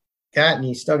you got, and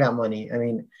you still got money. I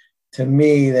mean, to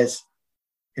me, it's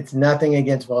nothing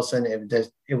against Wilson.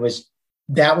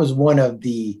 That was one of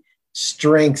the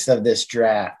strengths of this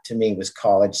draft to me, was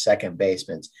college second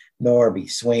basemen. Norby,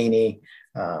 Sweeney,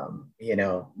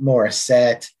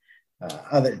 Morissette.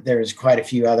 There's quite a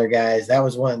few other guys. That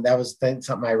was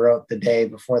something I wrote the day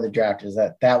before the draft, is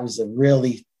that was a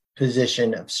really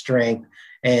position of strength.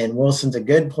 And Wilson's a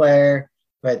good player,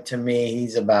 but to me,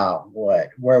 he's about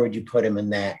where would you put him in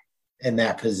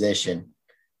that position?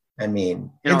 I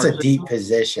mean, it's a deep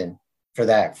position for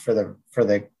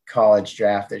the college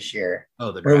draft this year.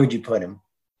 Oh, the draft. Where would you put him?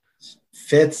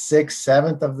 fifth, sixth,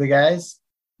 seventh of the guys,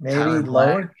 maybe Tyler Black,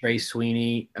 lower. Trey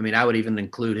Sweeney. I mean, I would even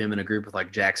include him in a group with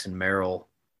like Jackson Merrill.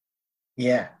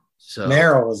 Yeah. So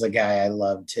Merrill was a guy I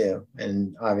loved too.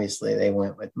 And obviously they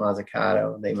went with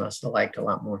Mazzucato. They must have liked a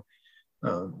lot more.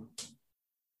 Um,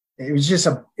 it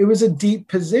was a deep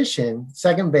position.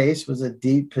 Second base was a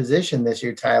deep position this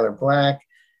year. Tyler Black,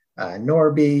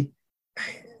 Norby,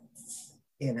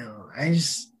 I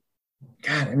just,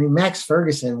 God, I mean, Max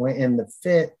Ferguson went in the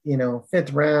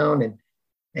fifth round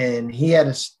and he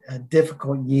had a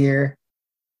difficult year.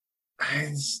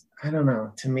 I don't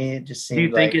know. To me, it just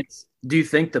seemed like. do you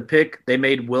think the pick they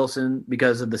made Wilson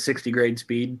because of the 60 grade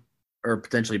speed or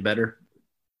potentially better?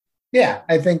 Yeah,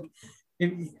 I think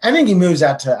he moves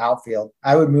out to outfield.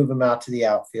 I would move him out to the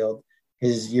outfield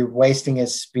because you're wasting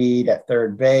his speed at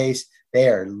third base. They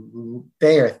are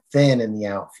thin in the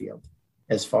outfield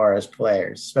as far as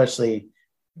players, especially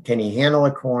can he handle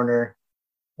a corner?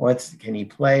 Can he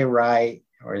play right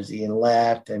or is he in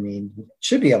left? I mean,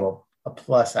 should be able a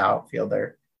plus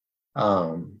outfielder.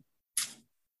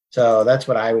 So that's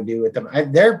what I would do with them.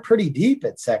 They're pretty deep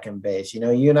at second base.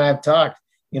 You and I have talked.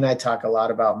 You and I talk a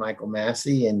lot about Michael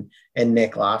Massey and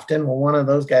Nick Lofton. Well, one of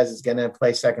those guys is going to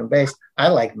play second base. I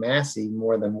like Massey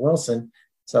more than Wilson,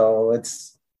 so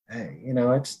it's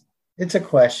a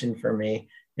question for me.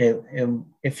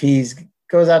 If he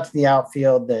goes out to the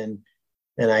outfield, then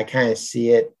I kind of see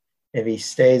it. If he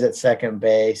stays at second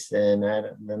base, then I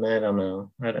don't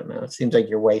know. I don't know. It seems like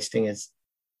you're wasting his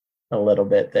a little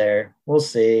bit there. We'll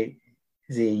see.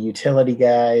 Is he a utility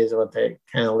guy? Is what they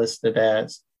kind of listed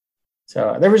as.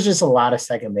 So there was just a lot of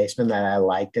second basemen that I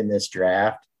liked in this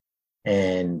draft,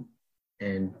 and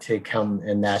to come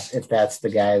and if that's the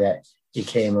guy that he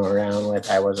came around with,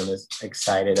 I wasn't as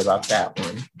excited about that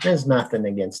one. There's nothing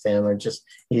against him, or just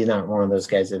he's not one of those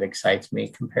guys that excites me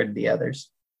compared to the others.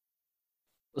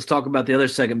 Let's talk about the other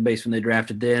second baseman they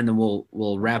drafted then, and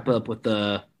we'll wrap up with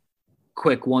the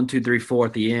quick 1, 2, 3, 4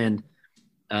 at the end.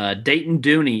 Dayton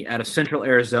Dooney out of Central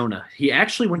Arizona. He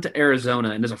actually went to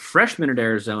Arizona, and as a freshman at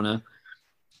Arizona,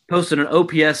 posted an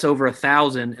OPS over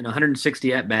 1,000 and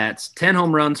 160 at-bats, 10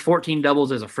 home runs, 14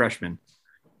 doubles as a freshman.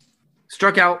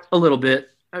 Struck out a little bit,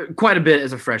 quite a bit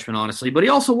as a freshman, honestly, but he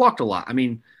also walked a lot. I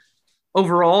mean,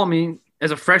 overall,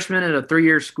 as a freshman at a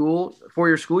 4-year school,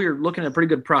 you're looking at a pretty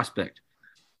good prospect.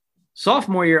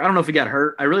 Sophomore year, I don't know if he got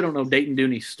hurt. I really don't know Dayton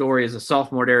Dooney's story as a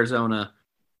sophomore at Arizona.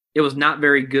 It was not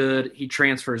very good. He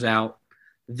transfers out.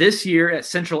 This year at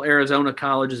Central Arizona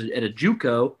College at a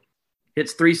JUCO,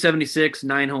 hits 376,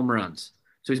 9 home runs.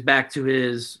 So he's back to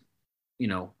his,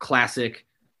 classic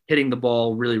hitting the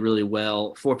ball really, really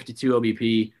well. 452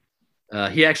 OBP.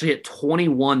 He actually hit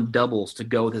 21 doubles to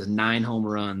go with his 9 home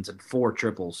runs and 4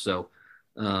 triples. So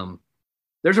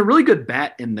there's a really good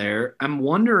bat in there. I'm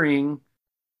wondering,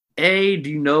 do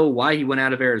you know why he went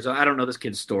out of Arizona? I don't know this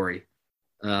kid's story.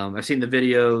 I've seen the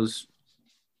videos.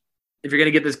 If you're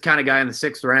going to get this kind of guy in the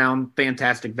 6th round,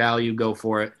 fantastic value, go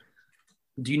for it.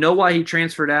 Do you know why he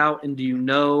transferred out, and do you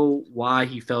know why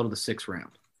he fell to the 6th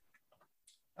round?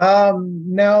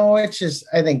 No, it's just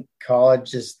I think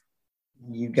college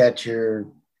you got your,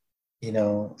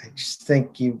 I just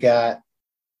think you've got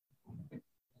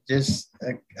just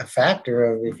a factor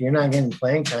of if you're not getting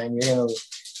playing time, you're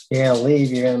gonna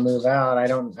leave, you're gonna move out. I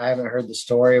haven't heard the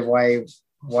story of why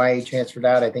he transferred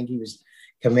out. I think he was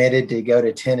committed to go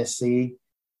to Tennessee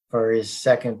for his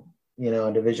second,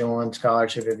 Division I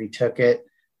scholarship if he took it.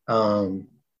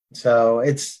 So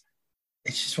it's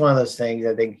just one of those things.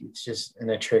 I think it's just an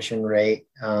attrition rate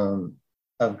of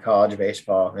college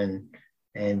baseball,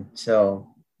 and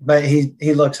so. But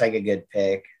he looks like a good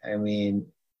pick. I mean,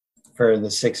 for the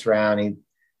 6th round,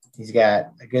 he's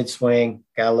got a good swing,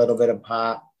 got a little bit of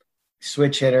pop,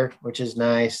 switch hitter, which is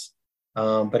nice.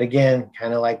 But again,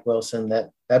 kind of like Wilson,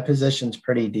 that position's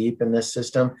pretty deep in this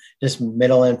system. Just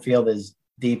middle infield is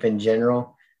deep in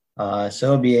general. So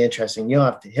it'll be interesting. He'll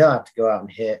have to go out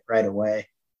and hit right away.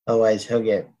 Otherwise he'll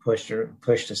get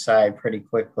pushed aside pretty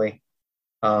quickly.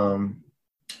 So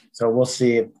we'll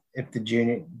see if the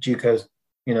JUCO,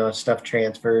 stuff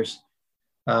transfers.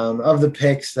 Of the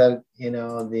picks that,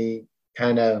 the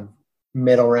kind of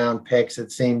middle round picks,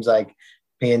 it seems like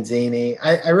Panzini.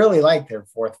 I really like their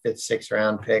 4th, 5th, 6th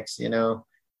round picks.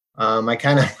 I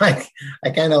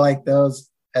kind of like those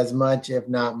as much, if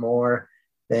not more,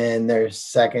 than their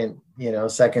second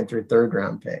through 3rd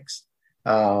round picks.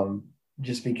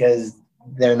 Just because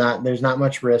there's not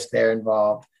much risk there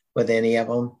involved with any of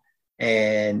them,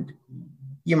 and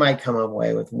you might come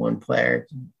away with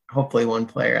hopefully one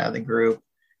player out of the group.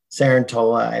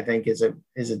 Sarantola, I think,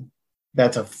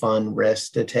 that's a fun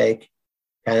risk to take.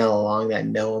 kind of along that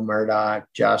Noah Murdoch,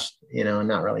 just,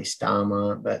 not really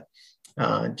Stama, but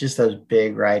just those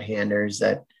big right-handers,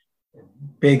 that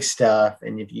big stuff.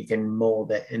 And if you can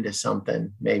mold it into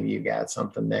something, maybe you got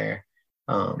something there.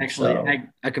 Actually,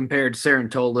 I compared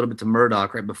Sarantola a little bit to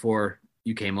Murdoch right before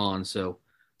you came on. So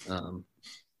on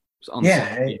the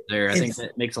same page there. I think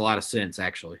that makes a lot of sense,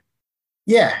 actually.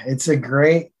 Yeah, it's a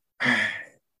great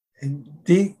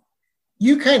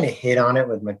you kind of hit on it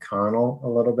with McConnell a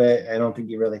little bit. I don't think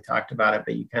you really talked about it,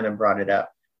 but you kind of brought it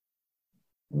up.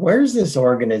 Where's this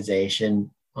organization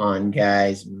on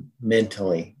guys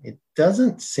mentally? It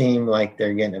doesn't seem like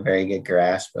they're getting a very good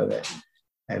grasp of it.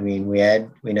 I mean,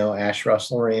 we know Ash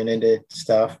Russell ran into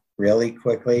stuff really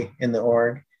quickly in the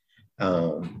org.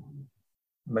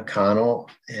 McConnell,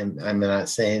 and I'm not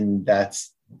saying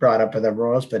that's brought up by the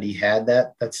Royals, but he had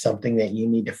that. That's something that you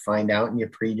need to find out in your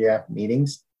pre-draft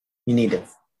meetings. You need to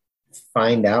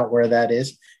find out where that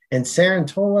is. And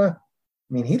Sarantola, I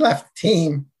mean, he left the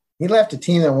team. He left a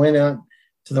team that went out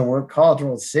to the College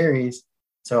World Series.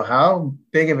 So how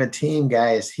big of a team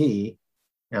guy is he?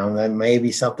 Now, that may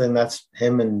be something that's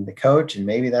him and the coach, and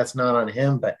maybe that's not on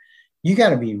him, but you got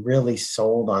to be really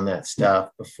sold on that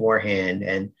stuff beforehand.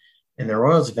 And the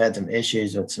Royals have had some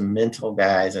issues with some mental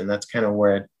guys, and that's kind of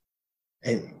where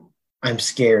I'm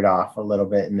scared off a little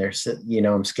bit. And there's,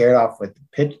 I'm scared off with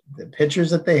the pitchers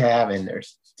that they have, and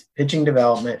there's pitching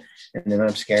development. And then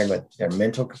I'm scared with their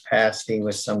mental capacity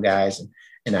with some guys,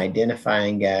 and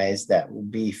identifying guys that will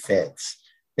be fits.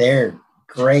 They're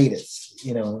great.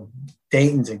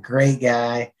 Dayton's a great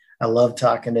guy. I love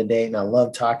talking to Dayton. I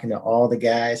love talking to all the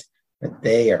guys, but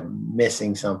they are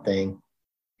missing something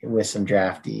with some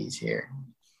draftees here.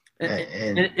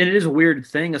 And it is a weird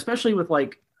thing, especially with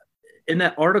in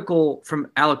that article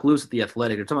from Alec Lewis at The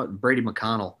Athletic, they're talking about Brady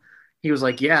McConnell. He was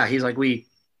like, we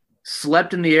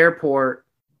slept in the airport,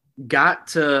 got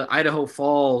to Idaho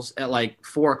Falls at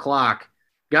 4:00,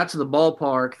 got to the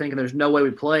ballpark thinking there's no way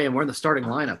we play, and we're in the starting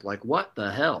lineup. Like, what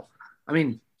the hell? I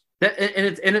mean,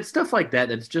 it's stuff like that.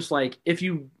 That's just even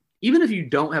if you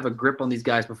don't have a grip on these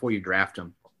guys before you draft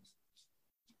them,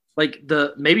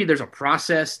 maybe there's a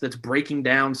process that's breaking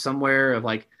down somewhere of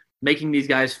making these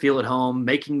guys feel at home,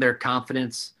 making their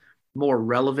confidence more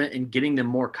relevant, and getting them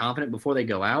more confident before they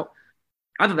go out.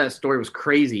 I thought that story was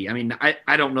crazy. I mean,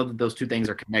 I don't know that those two things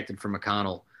are connected for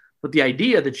McConnell, but the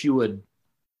idea that you would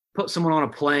put someone on a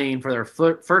plane for their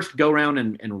first go round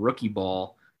in rookie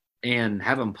ball and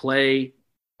have them play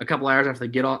a couple hours after they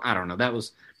get off, I don't know.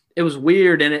 It was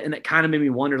weird, and it kind of made me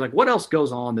wonder, what else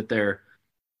goes on that they're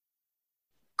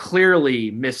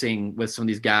clearly missing with some of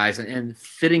these guys and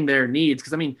fitting their needs.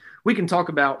 Because, I mean, we can talk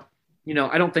about,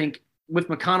 I don't think with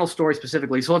McConnell's story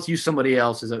specifically, so let's use somebody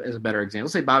else as a better example.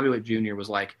 Let's say Bobby Witt Jr. was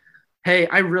like, hey,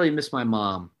 I really miss my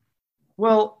mom.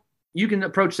 Well, you can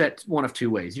approach that one of two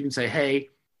ways. You can say, hey,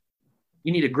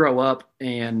 you need to grow up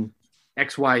and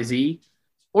X, Y, Z.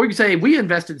 Or you can say, we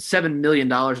invested $7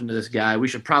 million into this guy. We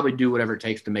should probably do whatever it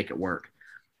takes to make it work.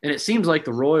 And it seems like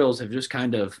the Royals have just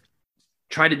kind of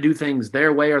tried to do things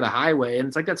their way or the highway. And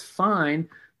it's that's fine,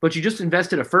 but you just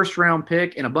invested a first-round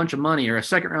pick and a bunch of money, or a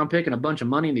second-round pick and a bunch of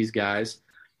money in these guys.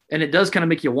 And it does kind of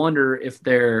make you wonder if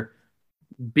they're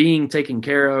being taken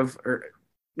care of, or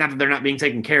not that they're not being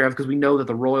taken care of, because we know that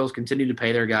the Royals continue to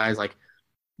pay their guys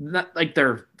not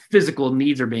their physical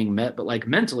needs are being met, but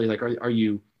mentally, are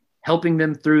you helping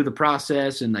them through the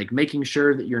process and making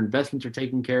sure that your investments are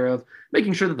taken care of,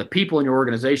 making sure that the people in your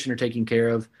organization are taken care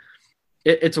of.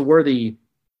 It's a worthy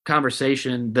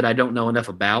conversation that I don't know enough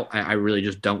about. I really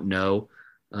just don't know.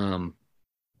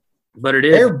 But it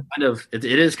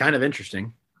is kind of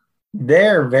interesting.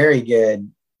 They're very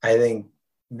good. I think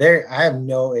I have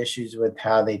no issues with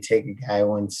how they take a guy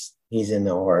once he's in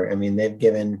the org. I mean, they've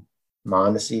given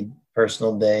Mondesi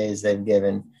personal days. They've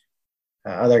given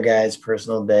other guys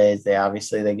personal days. They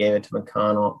gave it to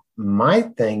McConnell. My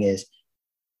thing is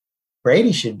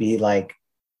Brady should be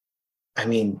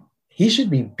he should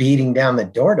be beating down the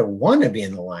door to want to be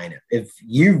in the lineup. If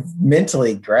you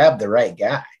mentally grab the right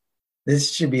guy,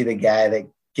 this should be the guy that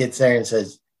gets there and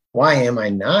says, why am I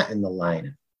not in the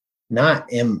lineup?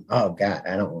 Oh God,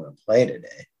 I don't want to play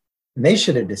today. And they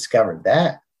should have discovered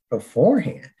that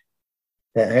beforehand,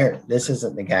 that this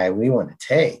isn't the guy we want to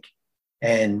take.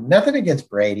 And nothing against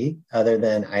Brady, other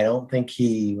than I don't think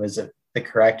he was the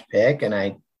correct pick. And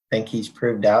I think he's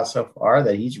proved out so far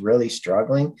that he's really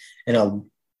struggling in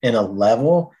a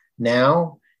level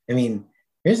now. I mean,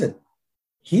 he's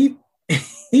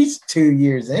 2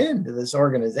 years into this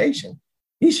organization.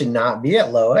 He should not be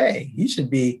at low A. He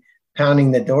should be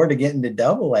pounding the door to get into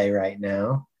double A right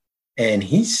now. And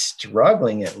he's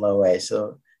struggling at low A.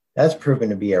 So that's proven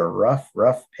to be a rough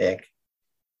pick.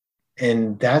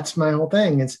 And that's my whole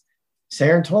thing. It's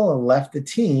Sarantola left the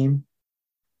team.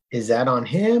 Is that on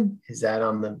him? Is that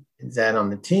on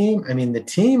the team? I mean, the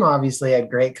team obviously had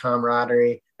great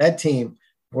camaraderie. That team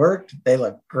worked. They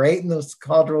looked great in those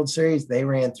College World Series. They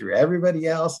ran through everybody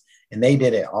else, and they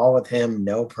did it all with him,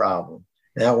 no problem.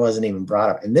 And that wasn't even brought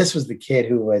up. And this was the kid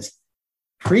who was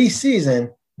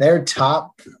preseason their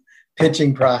top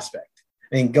pitching prospect.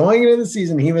 I mean, going into the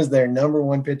season, he was their number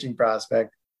one pitching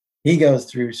prospect. He goes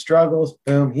through struggles,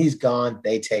 boom, he's gone.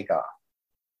 They take off.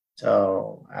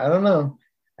 So I don't know.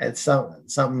 It's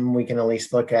something we can at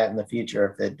least look at in the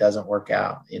future if it doesn't work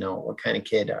out. What kind of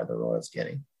kid are the Royals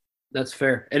getting? That's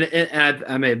fair. And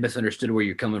I may have misunderstood where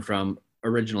you're coming from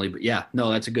originally, but yeah,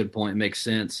 no, that's a good point. It makes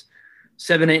sense.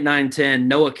 7, 8, 9, 10.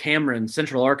 Noah Cameron,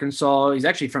 Central Arkansas. He's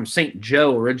actually from St.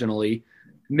 Joe originally.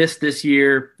 Missed this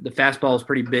year. The fastball was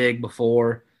pretty big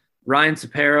before. Ryan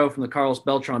Sapero from the Carlos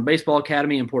Beltran Baseball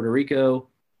Academy in Puerto Rico.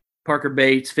 Parker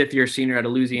Bates, fifth-year senior out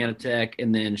of Louisiana Tech.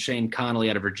 And then Shane Connolly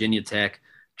out of Virginia Tech,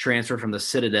 transfer from the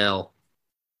Citadel.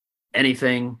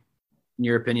 Anything in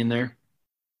your opinion there?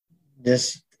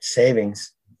 Just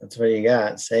savings. That's what you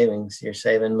got. Savings. You're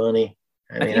saving money.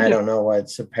 I don't know what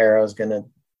Sapero's going to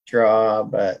draw,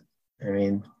 but I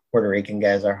mean, Puerto Rican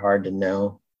guys are hard to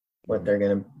know what they're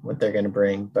gonna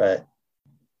bring. But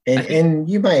and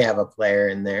you might have a player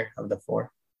in there of the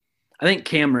four. I think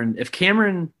if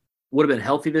Cameron would have been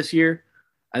healthy this year,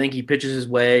 I think he pitches his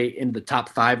way into the top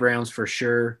 5 rounds for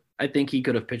sure. I think he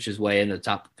could have pitched his way into the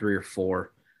top 3 or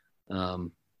 4.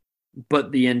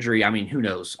 But the injury, I mean, who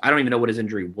knows? I don't even know what his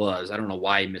injury was. I don't know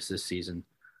why he missed this season.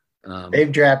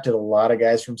 They've drafted a lot of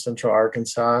guys from Central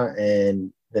Arkansas,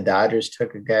 and the Dodgers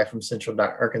took a guy from Central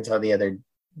Arkansas the other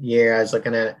year. I was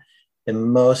looking at it. The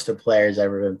most a player's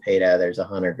ever been paid out of there is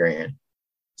 $100,000.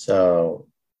 So,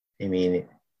 I mean,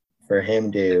 for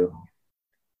him to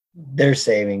their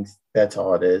savings, that's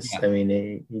all it is. Yeah. I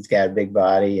mean, he's got a big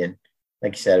body and,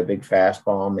 like you said, a big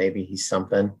fastball. Maybe he's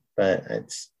something, but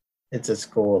it's a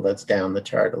school that's down the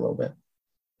chart a little bit.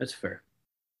 That's fair.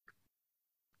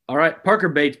 All right, Parker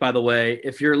Bates, by the way,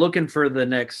 if you're looking for the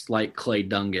next like Clay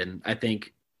Dungan, I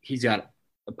think he's got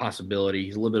a possibility.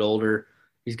 He's a little bit older.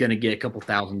 He's going to get a couple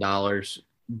 $1,000s.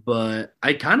 But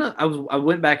I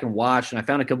went back and watched, and I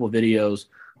found a couple of videos.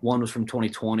 One was from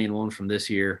 2020 and one was from this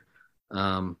year.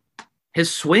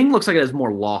 His swing looks like it has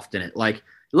more loft in it. Like, it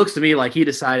looks to me like he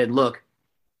decided, look,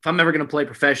 if I'm ever going to play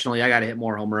professionally, I got to hit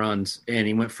more home runs. And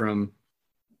he went from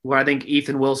where I think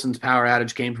Ethan Wilson's power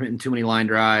outage came from hitting too many line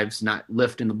drives, not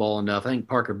lifting the ball enough. I think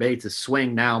Parker Bates'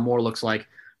 swing now more looks like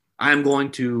I'm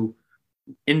going to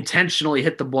intentionally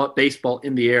hit the baseball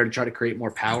in the air to try to create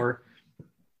more power.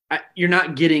 You're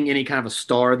not getting any kind of a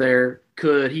star there.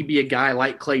 Could he be a guy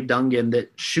like Clay Dungan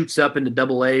that shoots up into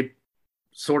Double-A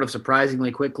sort of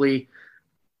surprisingly quickly,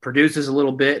 produces a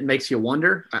little bit, and makes you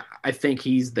wonder? I think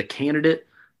he's the candidate.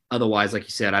 Otherwise, like you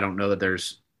said, I don't know that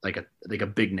there's like a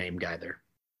big name guy there.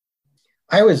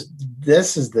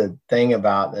 This is the thing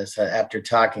about this, after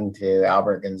talking to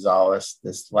Albert Gonzalez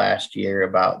this last year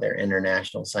about their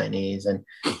international signees,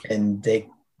 and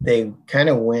they kind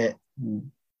of went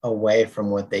away from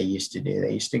what they used to do.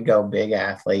 They used to go big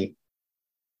athlete.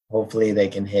 Hopefully they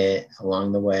can hit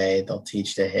along the way. They'll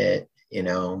teach to hit,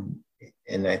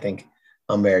 and I think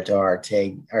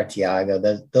Humberto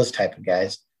Arteaga, those type of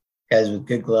guys with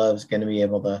good gloves, going to be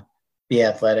able to be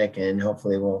athletic, and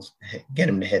hopefully we'll get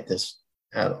them to hit this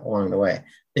out along the way.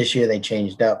 This year they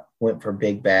changed up, went for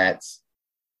big bats.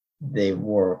 They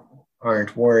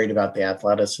aren't worried about the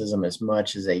athleticism as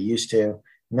much as they used to.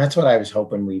 And that's what I was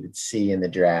hoping we would see in the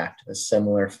draft, a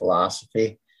similar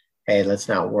philosophy. Hey, let's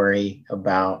not worry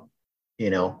about,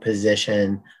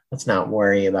 position. Let's not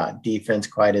worry about defense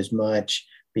quite as much,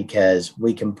 because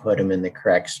we can put them in the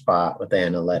correct spot with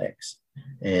analytics.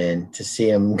 And to see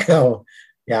them go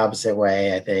the opposite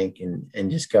way, I think,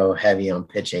 and just go heavy on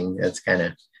pitching,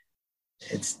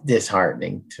 it's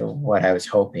disheartening to what I was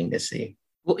hoping to see.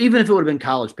 Well, even if it would have been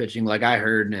college pitching, like I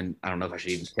heard, and I don't know if I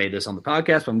should even say this on the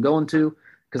podcast, but I'm going to,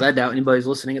 because I doubt anybody's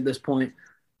listening at this point.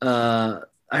 I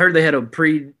heard they had a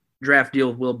pre-draft deal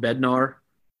with Will Bednar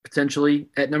potentially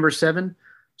at number 7.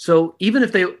 So even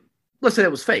if let's say that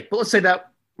was fake, but let's say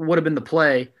that would have been the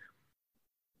play.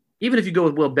 Even if you go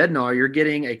with Will Bednar, you're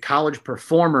getting a college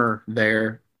performer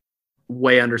there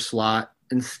way under slot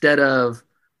instead of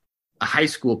a high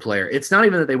school player. It's not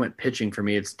even that they went pitching for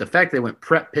me. It's the fact they went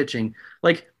prep pitching.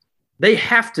 Like, they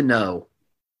have to know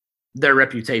their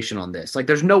reputation on this. Like,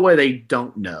 there's no way they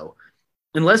don't know.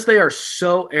 Unless they are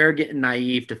so arrogant and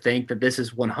naive to think that this is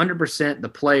 100% the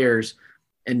players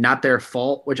and not their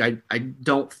fault, which I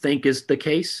don't think is the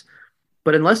case.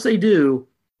 But unless they do,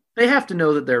 they have to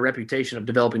know that their reputation of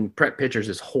developing prep pitchers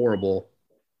is horrible.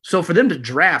 So for them to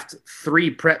draft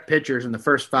 3 prep pitchers in the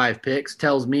first 5 picks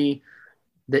tells me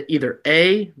that either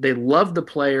A, they love the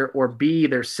player, or B,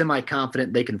 they're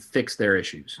semi-confident they can fix their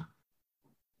issues.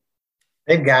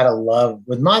 They've got to love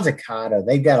with Mazzucato.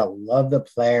 They've got to love the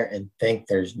player and think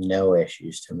there's no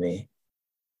issues. To me,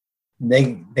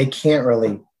 they can't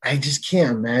really. I just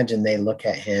can't imagine they look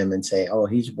at him and say, "Oh,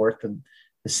 he's worth the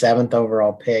 7th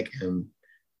overall pick." And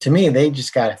to me, they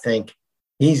just got to think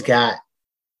he's got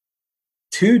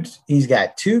two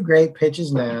great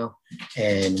pitches now,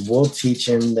 and we'll teach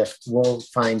him we'll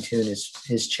fine tune his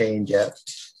changeup.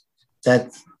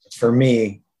 That's for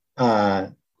me.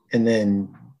 And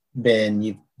then Ben,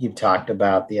 you've talked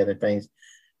about the other things.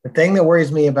 The thing that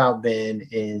worries me about Ben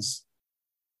is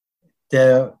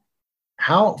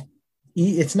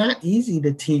it's not easy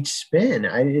to teach spin.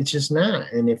 It's just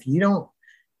not. And if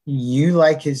you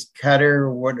like his cutter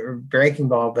or breaking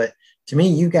ball, but to me,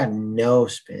 you got no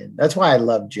spin. That's why I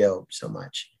love Job so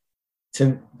much.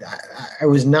 I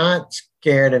was not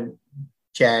scared of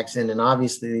Jackson, and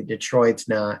obviously Detroit's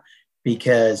not,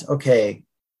 because okay,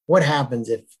 what happens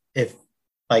if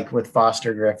like with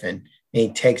Foster Griffin and he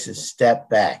takes a step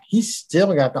back? He's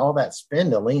still got all that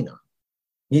spin to lean on.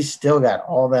 He's still got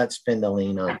all that spin to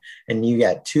lean on, and you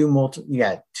got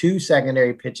two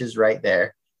secondary pitches right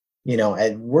there.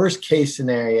 At worst case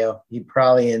scenario, he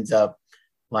probably ends up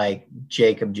like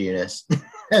Jacob Junis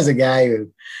as a guy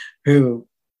who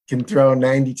can throw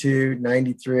 92,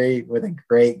 93 with a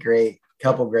great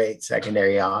couple great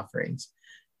secondary offerings.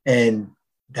 And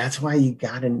that's why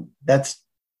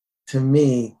to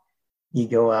me, you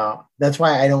go out. That's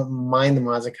why I don't mind the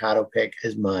Mazzucato pick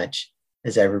as much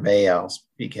as everybody else,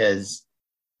 because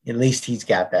at least he's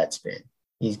got that spin.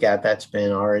 He's got that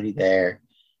spin already there.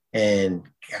 And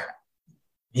God,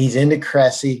 he's into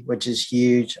Cressy, which is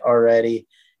huge already.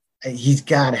 He's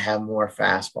got to have more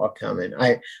fastball coming.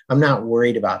 I'm not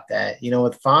worried about that.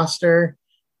 With Foster,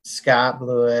 Scott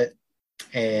Blewett,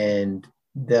 and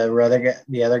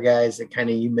the other guys that kind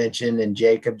of you mentioned, and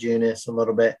Jacob Junis a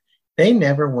little bit, they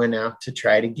never went out to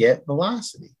try to get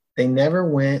velocity. They never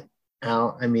went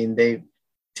out. I mean, they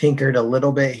tinkered a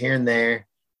little bit here and there,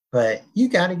 but you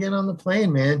got to get on the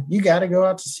plane, man. You got to go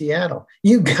out to Seattle.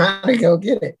 You got to go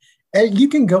get it. And you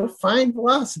can go find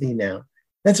velocity now.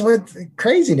 That's what's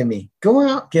crazy to me. Go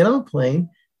out, get on a plane,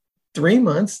 3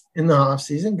 months in the off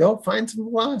season, go find some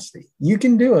velocity. You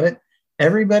can do it.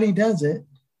 Everybody does it.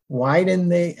 Why didn't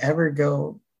they ever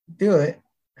go do it?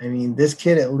 I mean, this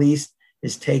kid at least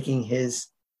is taking his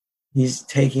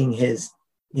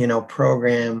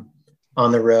program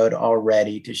on the road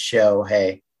already to show,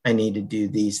 hey, I need to do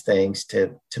these things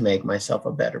to make myself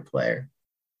a better player.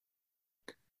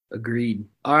 Agreed.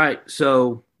 All right,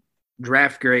 so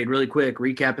draft grade really quick,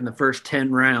 recapping the first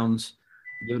 10 rounds.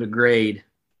 Give it a grade.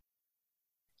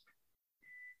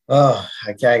 Oh,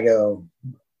 I gotta go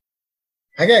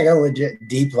legit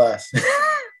D plus.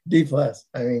 D plus.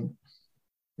 I mean,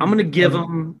 I'm gonna give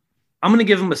him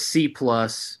a C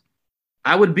plus.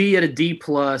 I would be at a D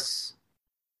plus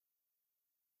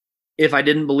if I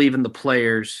didn't believe in the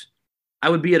players. I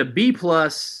would be at a B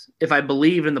plus if I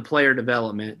believe in the player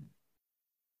development.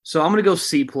 So I'm gonna go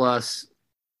C plus.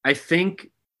 I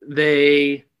think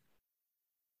Peyton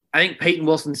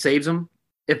Wilson saves them.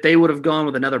 If they would have gone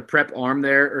with another prep arm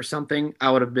there or something, I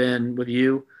would have been with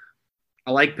you.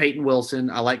 I like Peyton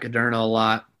Wilson. I like Caderna a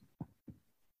lot.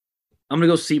 I'm going to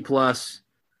go C plus.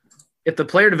 If the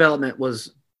player development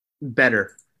was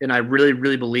better and I really,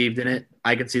 really believed in it,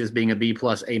 I could see this being a B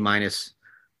plus, A minus.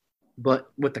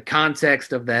 But with the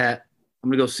context of that,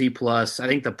 I'm going to go C plus. I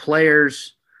think the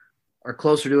players are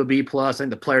closer to a B plus. I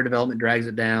think the player development drags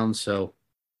it down. So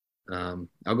I'll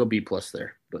go B plus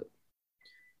there. But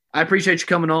I appreciate you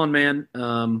coming on, man.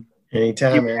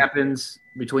 Anytime, man. Happens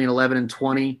between 11 and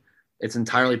 20. It's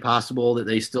entirely possible that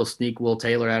they still sneak Will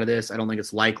Taylor out of this. I don't think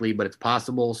it's likely, but it's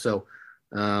possible. So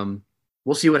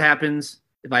we'll see what happens.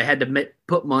 If I had to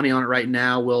put money on it right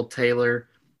now, Will Taylor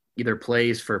either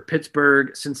plays for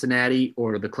Pittsburgh, Cincinnati,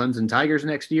 or the Clemson Tigers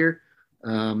next year.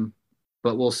 But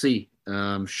we'll see.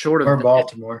 Short of or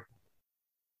Baltimore.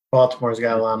 Baltimore's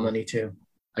got a lot of money too.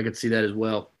 I could see that as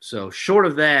well. So short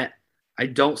of that, I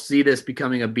don't see this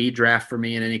becoming a B draft for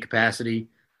me in any capacity.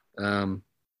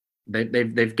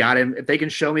 They've got him. If they can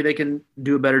show me they can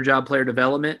do a better job player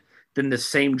development, then the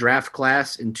same draft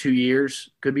class in 2 years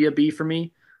could be a B for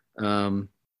me.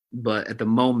 But at the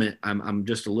moment, I'm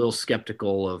just a little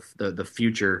skeptical of the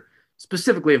future,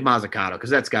 specifically of Mazzucato,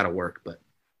 because that's got to work. But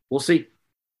we'll see.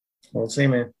 We'll see,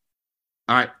 man.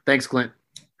 All right. Thanks, Clint.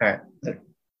 All right.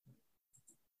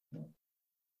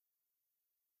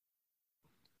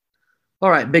 All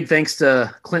right. Big thanks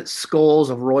to Clint Scoles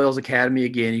of Royals Academy.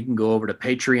 Again, you can go over to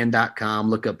patreon.com,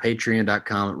 look up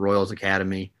patreon.com at Royals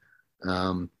Academy,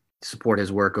 support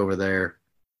his work over there.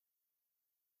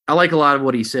 I like a lot of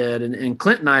what he said, and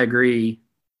Clint and I agree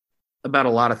about a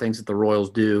lot of things that the Royals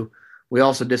do. We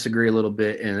also disagree a little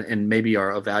bit in maybe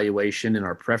our evaluation and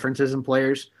our preferences in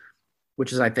players,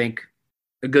 which is, I think,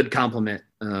 a good compliment.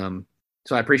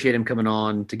 So I appreciate him coming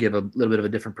on to give a little bit of a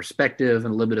different perspective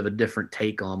and a little bit of a different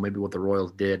take on maybe what the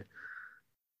Royals did.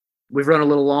 We've run a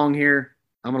little long here.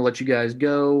 I'm going to let you guys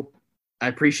go. I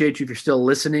appreciate you if you're still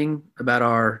listening about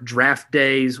our draft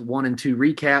days 1 and 2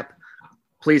 recap.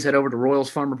 Please head over to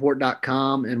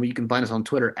royalsfarmreport.com, and you can find us on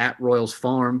Twitter at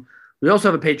royalsfarm. We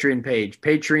also have a Patreon page,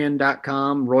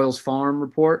 patreon.com, Royals Farm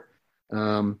Report.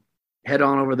 Head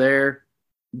on over there,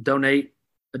 donate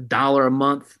 $1 a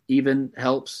month even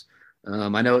helps.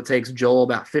 I know it takes Joel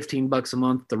about $15 a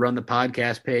month to run the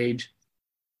podcast page.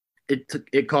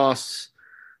 It costs,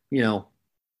 minor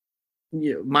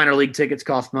league tickets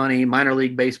cost money. Minor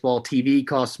league baseball TV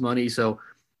costs money. So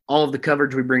all of the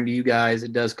coverage we bring to you guys,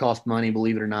 it does cost money,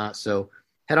 believe it or not. So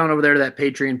head on over there to that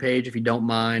Patreon page if you don't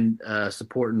mind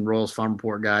supporting Royals Farm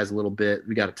Report guys a little bit.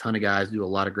 We got a ton of guys who do a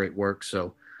lot of great work.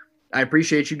 So I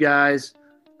appreciate you guys.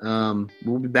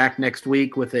 We'll be back next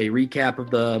week with a recap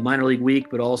of the minor league week,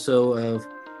 but also of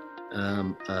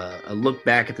a look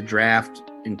back at the draft,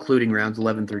 including rounds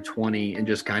 11 through 20, and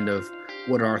just kind of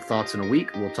what are our thoughts in a week.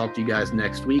 We'll talk to you guys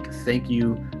next week. Thank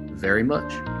you very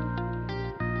much.